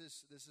this? This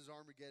is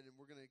Armageddon.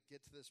 We're going to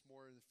get to this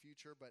more in the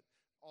future, but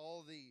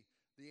all the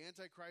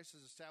Antichrist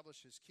has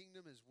established his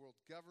kingdom, his world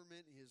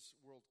government, his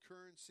world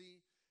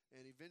currency,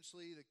 and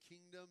eventually the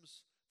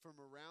kingdoms from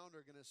around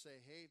are going to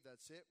say, hey,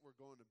 that's it, we're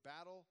going to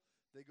battle.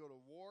 They go to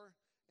war,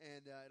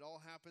 and it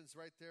all happens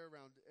right there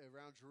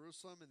around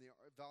Jerusalem in the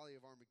valley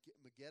of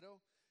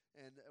Megiddo,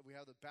 and we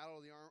have the battle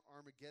of the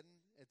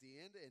Armageddon at the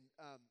end. And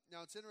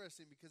now it's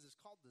interesting because it's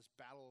called this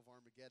battle of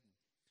Armageddon.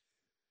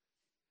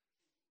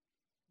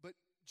 But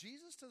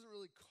Jesus doesn't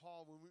really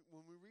call,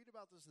 when we read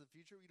about this in the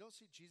future, we don't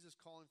see Jesus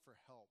calling for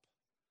help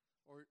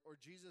or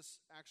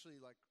Jesus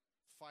actually like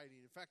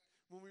fighting. In fact,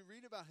 when we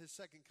read about his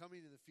second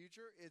coming in the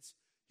future,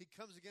 he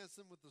comes against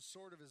them with the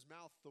sword of his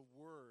mouth, the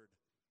word.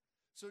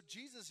 So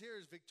Jesus here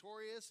is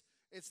victorious.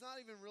 It's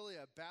not even really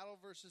a battle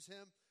versus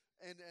him.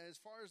 And as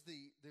far as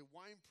the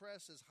wine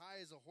press as high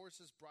as a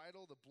horse's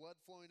bridle, the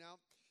blood flowing out,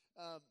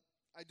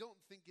 I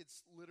don't think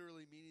it's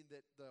literally meaning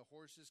that the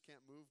horses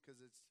can't move because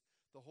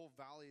the whole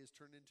valley is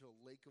turned into a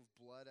lake of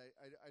blood.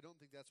 I don't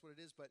think that's what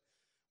it is. But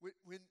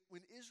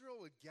when Israel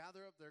would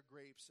gather up their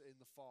grapes in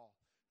the fall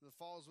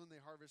is when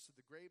they harvested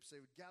the grapes. They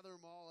would gather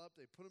them all up.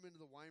 They put them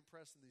into the wine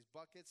press in these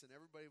buckets, and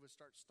everybody would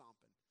start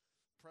stomping,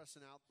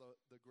 pressing out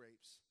the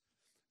grapes.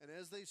 And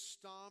as they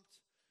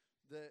stomped,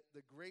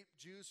 the grape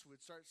juice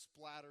would start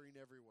splattering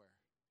everywhere.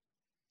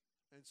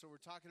 And so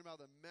we're talking about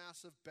a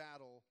massive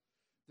battle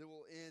that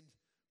will end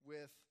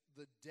with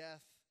the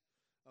death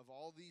of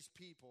all these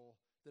people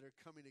that are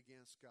coming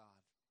against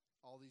God,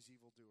 all these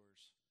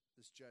evildoers,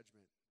 this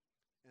judgment.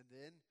 And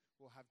then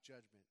we'll have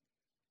judgment.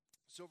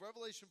 So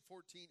Revelation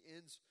 14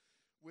 ends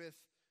with,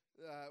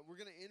 we're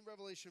going to end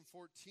Revelation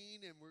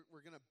 14, and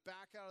we're going to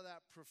back out of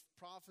that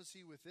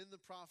prophecy within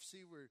the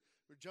prophecy. We're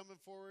jumping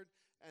forward,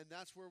 and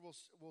that's where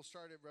we'll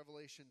start at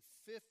Revelation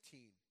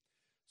 15.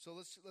 So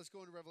let's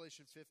go into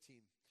Revelation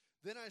 15.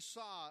 Then I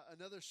saw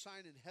another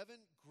sign in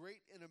heaven,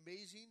 great and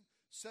amazing,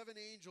 7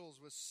 angels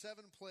with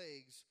 7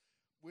 plagues,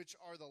 which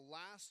are the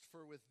last,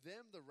 for with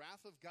them the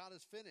wrath of God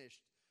is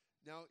finished.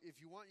 Now, if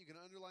you want, you can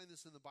underline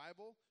this in the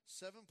Bible.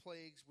 7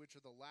 plagues, which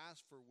are the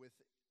last, for with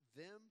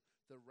them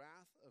the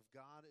wrath of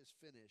God is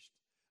finished.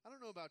 I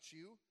don't know about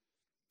you,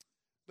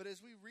 but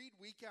as we read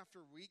week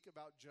after week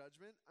about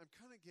judgment, I'm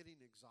kind of getting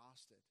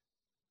exhausted.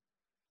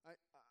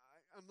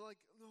 I'm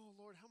like, no,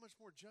 Lord, how much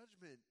more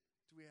judgment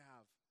do we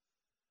have?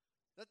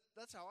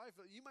 That's how I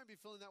feel. You might be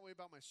feeling that way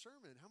about my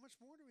sermon. How much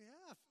more do we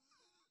have?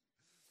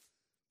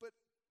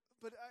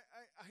 But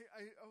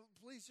oh,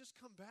 please just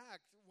come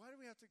back. Why do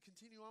we have to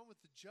continue on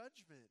with the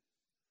judgment?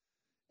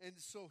 And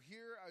so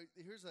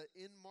here's an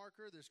end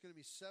marker. There's going to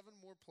be 7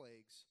 more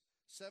plagues.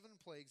 7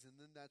 plagues, and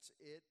then that's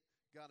it.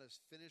 God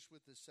is finished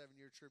with the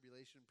 7-year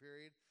tribulation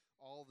period,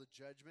 all the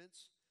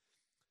judgments.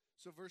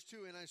 So verse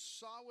 2, and I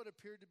saw what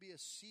appeared to be a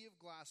sea of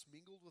glass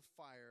mingled with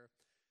fire,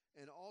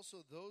 and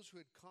also those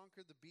who had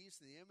conquered the beast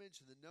and the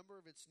image and the number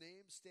of its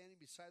name, standing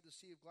beside the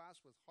sea of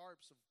glass with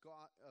harps of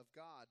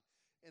God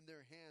in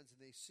their hands. And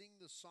they sing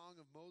the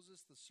song of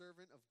Moses, the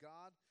servant of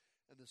God,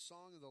 and the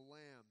song of the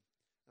Lamb.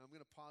 Now, I'm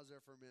going to pause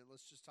there for a minute.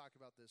 Let's just talk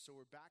about this. So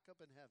we're back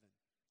up in heaven.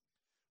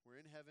 We're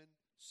in heaven,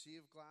 sea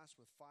of glass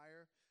with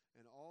fire,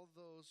 and all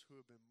those who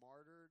have been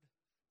martyred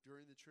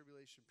during the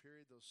tribulation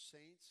period, those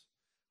saints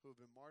who have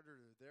been martyred,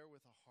 are there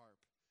with a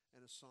harp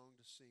and a song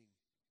to sing.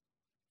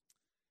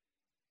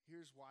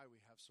 Here's why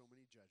we have so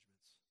many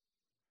judgments.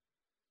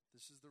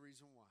 This is the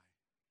reason why.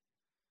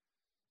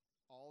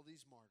 All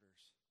these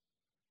martyrs.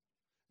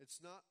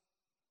 It's not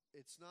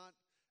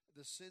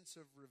the sense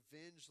of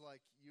revenge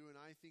like you and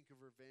I think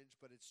of revenge,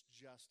 but it's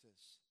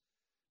justice.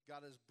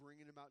 God is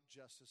bringing about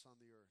justice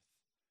on the earth.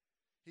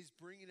 He's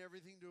bringing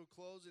everything to a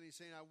close, and he's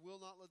saying, I will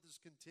not let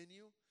this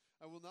continue.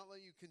 I will not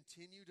let you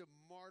continue to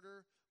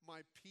martyr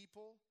my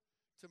people,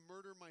 to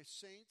murder my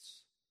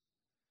saints.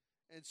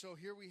 And so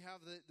here we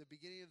have the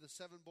beginning of the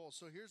 7 bowls.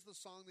 So here's the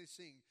song they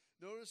sing.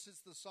 Notice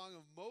it's the song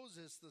of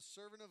Moses, the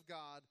servant of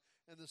God,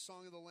 and the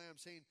song of the Lamb,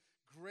 saying,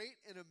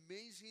 great and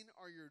amazing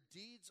are your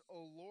deeds,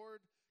 O Lord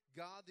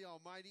God the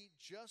Almighty.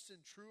 Just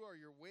and true are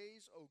your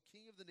ways, O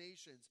King of the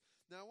nations.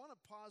 Now I want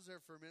to pause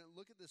there for a minute and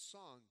look at this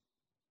song.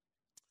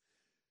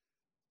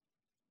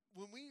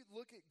 When we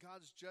look at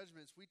God's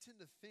judgments, we tend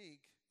to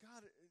think,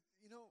 God,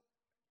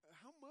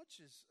 how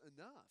much is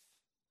enough?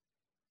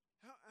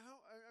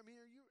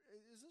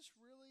 Is this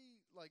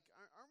really,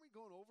 aren't we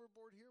going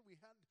overboard here? We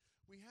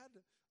had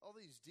all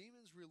these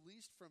demons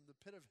released from the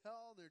pit of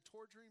hell, and they're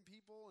torturing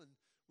people, and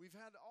we've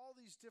had all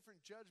these different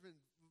judgment,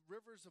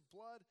 rivers of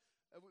blood.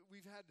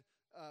 We've had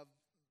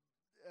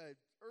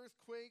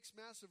earthquakes,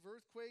 massive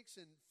earthquakes,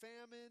 and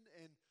famine,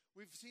 and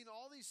we've seen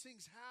all these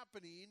things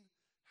happening.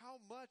 How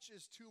much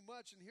is too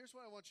much? And here's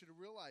what I want you to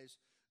realize.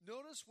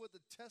 Notice what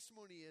the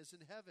testimony is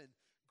in heaven.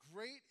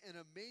 Great and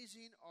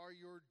amazing are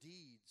your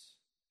deeds,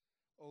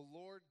 O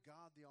Lord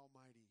God the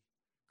Almighty.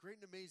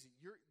 Great and amazing.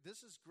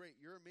 This is great.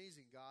 You're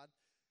amazing, God.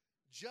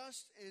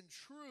 Just and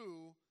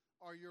true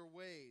are your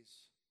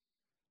ways,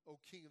 O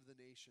King of the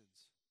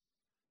nations.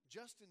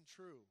 Just and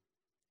true.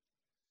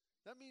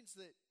 That means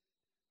that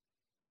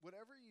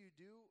whatever you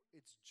do,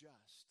 it's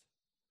just.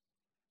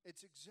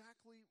 It's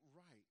exactly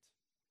right.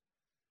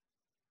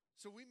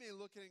 So we may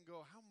look at it and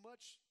go, how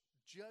much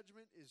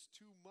judgment is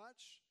too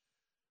much?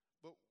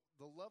 But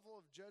the level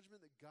of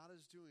judgment that God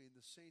is doing,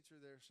 the saints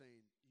are there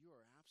saying, you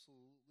are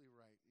absolutely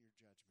right in your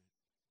judgment.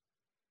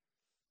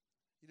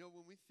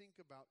 When we think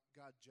about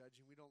God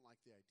judging, we don't like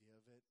the idea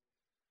of it.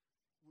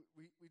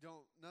 We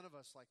don't, none of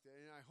us like that.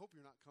 And I hope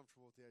you're not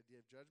comfortable with the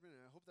idea of judgment.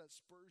 And I hope that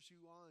spurs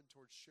you on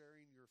towards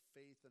sharing your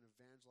faith and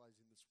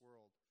evangelizing this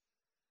world.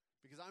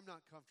 Because I'm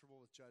not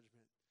comfortable with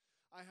judgment.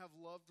 I have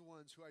loved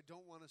ones who I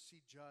don't want to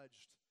see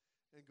judged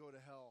and go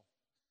to hell.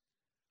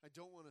 I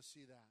don't want to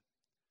see that.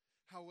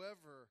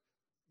 However,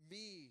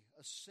 me,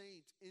 a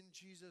saint in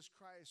Jesus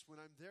Christ, when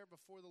I'm there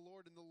before the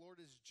Lord and the Lord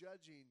is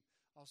judging,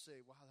 I'll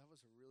say, wow, that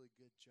was a really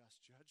good,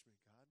 just judgment,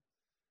 God.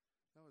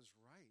 That was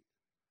right.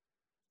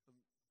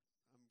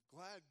 I'm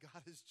glad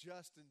God is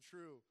just and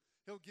true.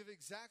 He'll give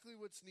exactly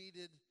what's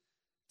needed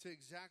to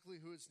exactly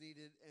who it's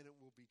needed, and it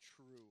will be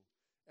true.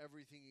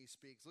 Everything he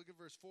speaks. Look at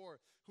verse 4.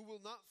 Who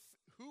will not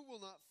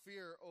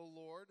fear, O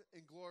Lord,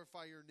 and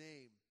glorify your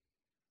name?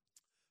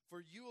 For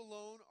you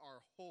alone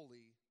are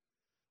holy.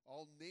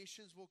 All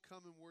nations will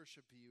come and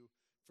worship you,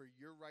 for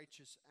your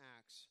righteous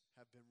acts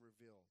have been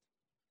revealed.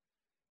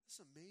 This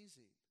is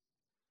amazing.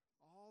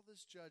 all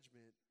this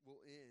judgment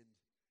will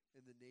end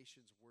in the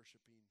nations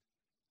worshiping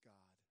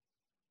God.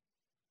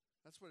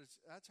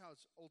 That's how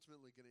it's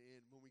ultimately going to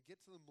end. When we get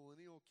to the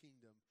millennial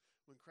kingdom,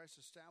 when Christ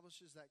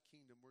establishes that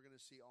kingdom, we're going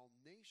to see all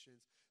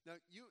nations. Now,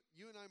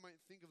 you and I might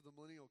think of the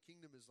millennial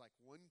kingdom as like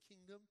one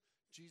kingdom,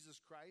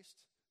 Jesus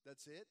Christ.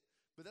 That's it.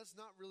 But that's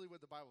not really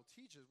what the Bible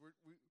teaches.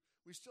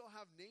 We still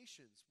have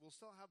nations. We'll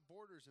still have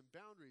borders and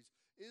boundaries.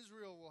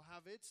 Israel will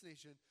have its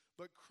nation,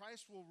 but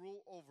Christ will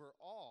rule over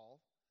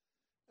all.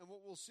 And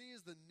what we'll see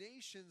is the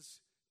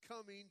nations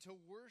coming to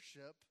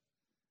worship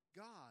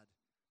God.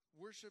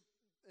 Worship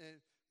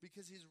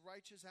because his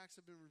righteous acts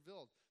have been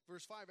revealed.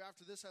 Verse 5,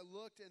 after this I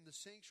looked, and the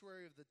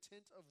sanctuary of the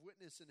tent of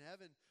witness in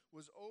heaven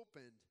was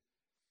opened.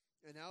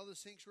 And out of the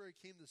sanctuary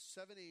came the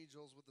 7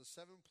 angels with the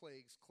 7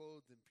 plagues,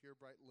 clothed in pure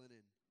bright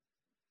linen,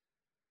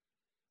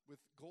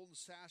 with golden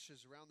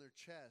sashes around their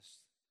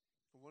chest.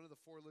 And one of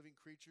the 4 living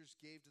creatures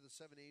gave to the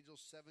 7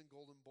 angels 7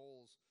 golden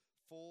bowls,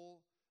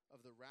 full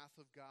of the wrath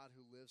of God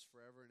who lives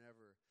forever and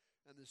ever.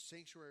 And the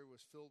sanctuary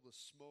was filled with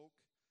smoke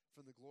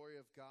from the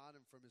glory of God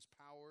and from his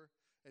power.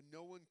 And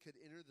no one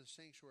could enter the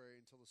sanctuary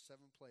until the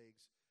 7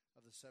 plagues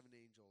of the 7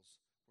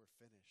 angels were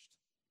finished.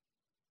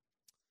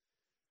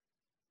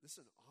 This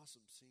is an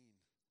awesome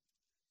scene.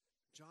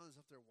 John is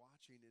up there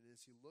watching, and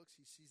as he looks,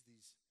 he sees the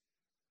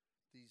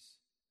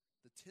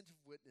tent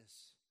of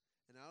witness.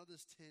 And out of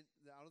this tent,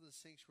 out of the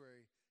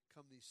sanctuary,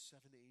 come these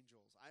 7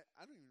 angels. I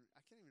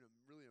can't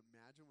even really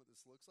imagine what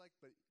this looks like,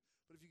 but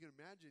if you can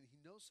imagine, he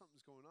knows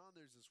something's going on.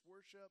 There's this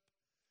worship,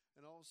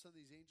 and all of a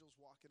sudden these angels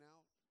walking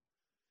out.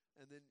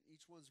 And then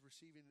each one's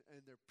receiving,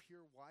 and they're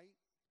pure white.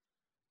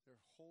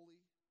 They're holy.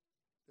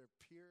 They're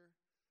pure.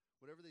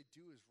 Whatever they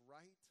do is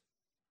right.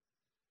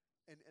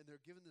 And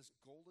they're given this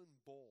golden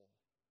bowl.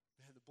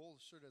 Man, the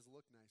bowl sure does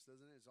look nice,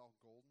 doesn't it? It's all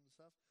gold and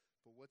stuff.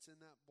 But what's in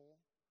that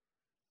bowl?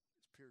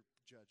 It's pure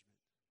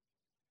judgment.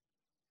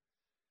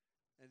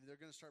 And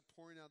they're going to start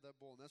pouring out that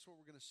bowl. And that's what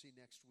we're going to see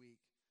next week.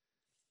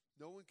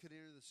 No one could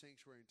enter the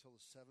sanctuary until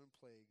the 7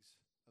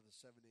 plagues of the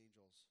 7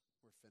 angels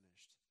were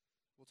finished.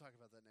 We'll talk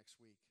about that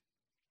next week.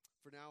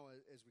 For now,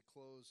 as we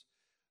close,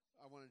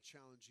 I want to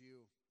challenge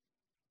you.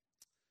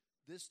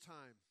 This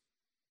time,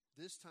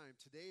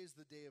 today is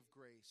the day of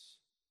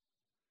grace.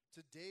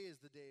 Today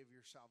is the day of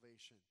your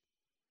salvation.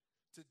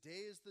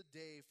 Today is the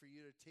day for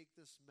you to take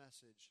this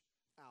message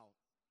out.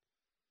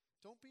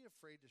 Don't be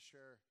afraid to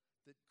share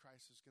that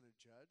Christ is going to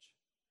judge.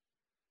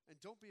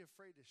 And don't be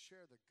afraid to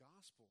share the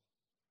gospel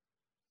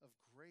of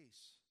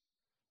grace.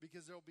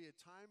 Because there will be a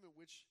time at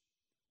which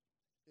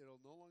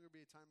it'll no longer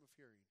be a time of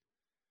hearing.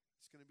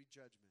 It's going to be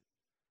judgment.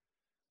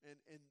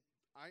 And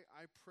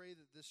I pray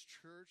that this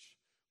church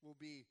will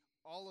be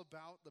all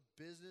about the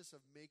business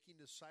of making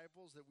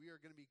disciples, that we are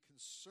going to be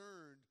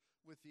concerned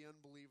with the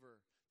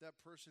unbeliever, that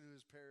person who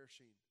is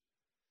perishing.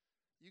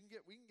 We can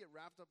get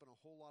wrapped up in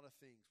a whole lot of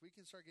things. We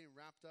can start getting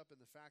wrapped up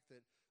in the fact that,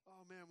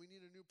 oh man, we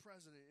need a new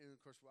president. And of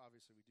course,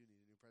 obviously we do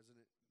need a new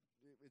president.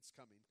 It's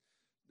coming.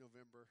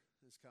 November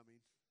is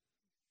coming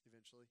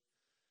eventually.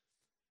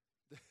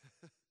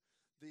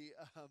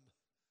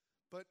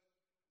 But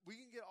we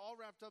can get all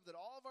wrapped up that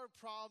all of our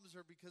problems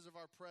are because of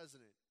our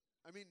president.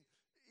 I mean,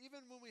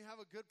 even when we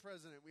have a good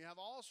president, we have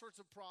all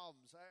sorts of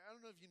problems. I don't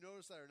know if you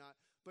noticed that or not,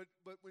 but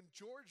when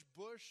George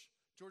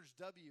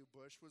W.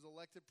 Bush was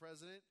elected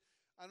president,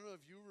 I don't know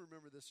if you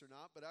remember this or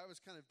not, but I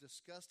was kind of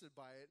disgusted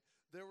by it.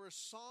 There were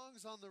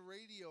songs on the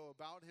radio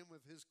about him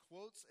with his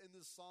quotes in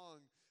the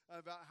song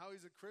about how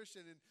he's a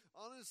Christian. And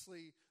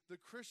honestly, the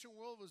Christian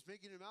world was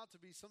making him out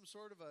to be some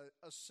sort of a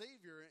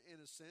savior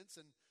in a sense.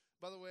 And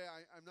by the way,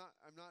 I'm not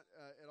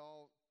at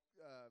all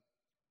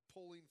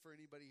polling for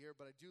anybody here,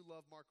 but I do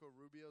love Marco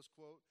Rubio's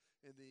quote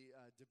in the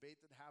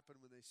debate that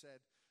happened when they said,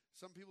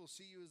 some people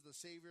see you as the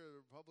savior of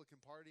the Republican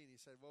Party, and he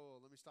said, whoa,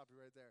 let me stop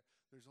you right there.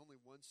 There's only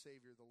one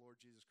savior, the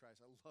Lord Jesus Christ.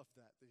 I love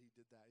that he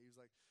did that. He was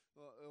like,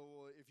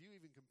 well, if you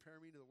even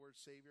compare me to the word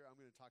savior, I'm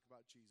going to talk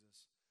about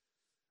Jesus.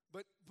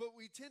 But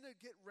we tend to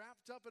get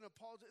wrapped up in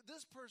apology.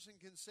 This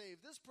person can save.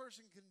 This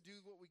person can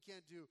do what we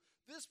can't do.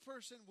 This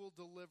person will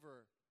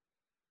deliver.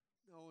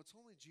 No, it's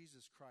only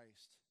Jesus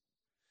Christ.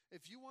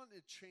 If you want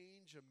to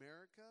change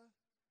America,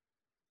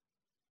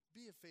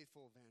 be a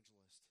faithful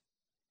evangelist.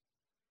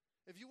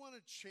 If you want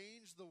to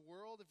change the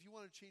world, if you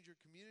want to change your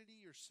community,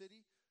 your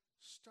city,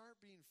 start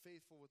being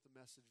faithful with the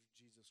message of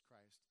Jesus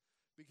Christ.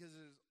 Because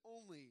it is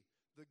only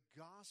the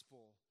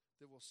gospel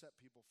that will set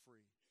people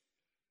free.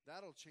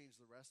 That'll change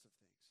the rest of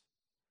things.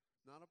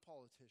 Not a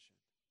politician.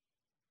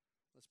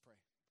 Let's pray.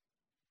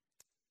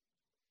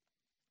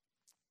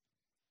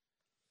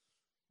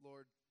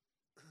 Lord,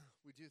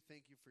 we do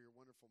thank you for your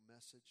wonderful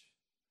message.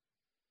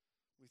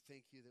 We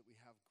thank you that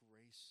we have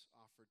grace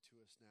offered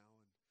to us now.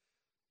 And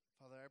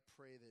Father, I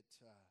pray that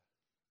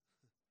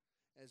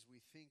as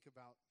we think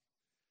about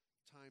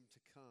time to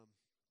come,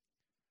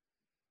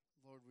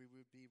 Lord, we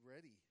would be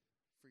ready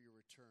for your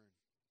return.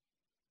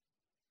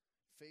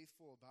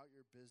 Faithful about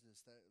your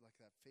business, like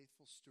that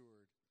faithful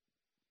steward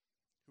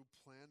who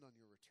planned on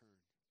your return.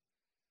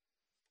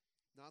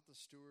 Not the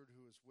steward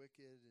who was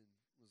wicked and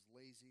was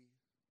lazy,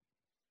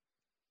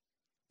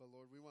 But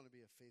Lord, we want to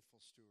be a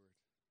faithful steward,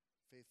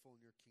 faithful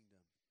in your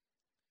kingdom.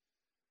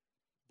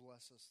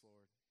 Bless us,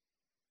 Lord.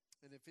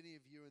 And if any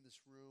of you in this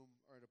room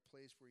are at a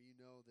place where you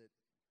know that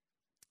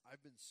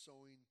I've been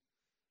sowing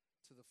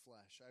to the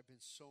flesh, I've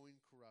been sowing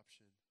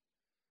corruption,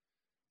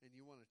 and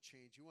you want to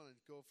change, you want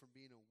to go from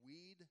being a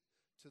weed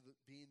to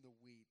being the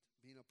wheat,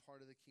 being a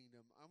part of the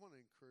kingdom, I want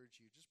to encourage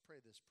you, just pray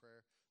this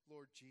prayer.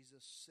 Lord Jesus,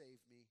 save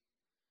me.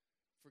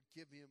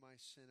 Forgive me of my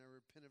sin. I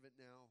repent of it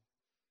now.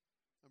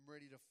 I'm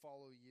ready to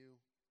follow you.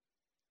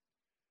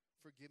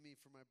 Forgive me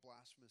for my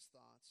blasphemous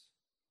thoughts.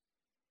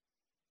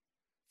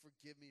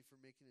 Forgive me for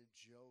making a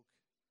joke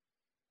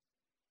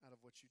out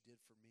of what you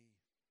did for me.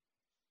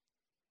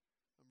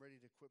 I'm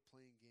ready to quit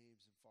playing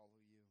games and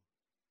follow you.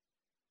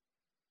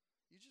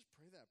 You just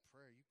pray that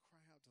prayer. You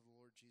cry out to the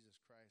Lord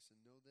Jesus Christ and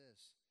know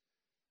this,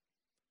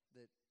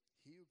 that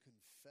he who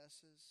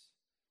confesses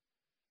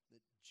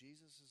that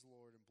Jesus is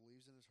Lord and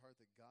believes in his heart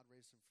that God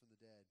raised him from the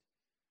dead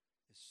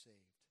is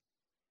saved.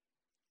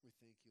 We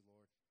thank you,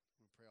 Lord.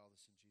 We pray all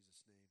this in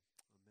Jesus' name.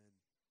 Amen.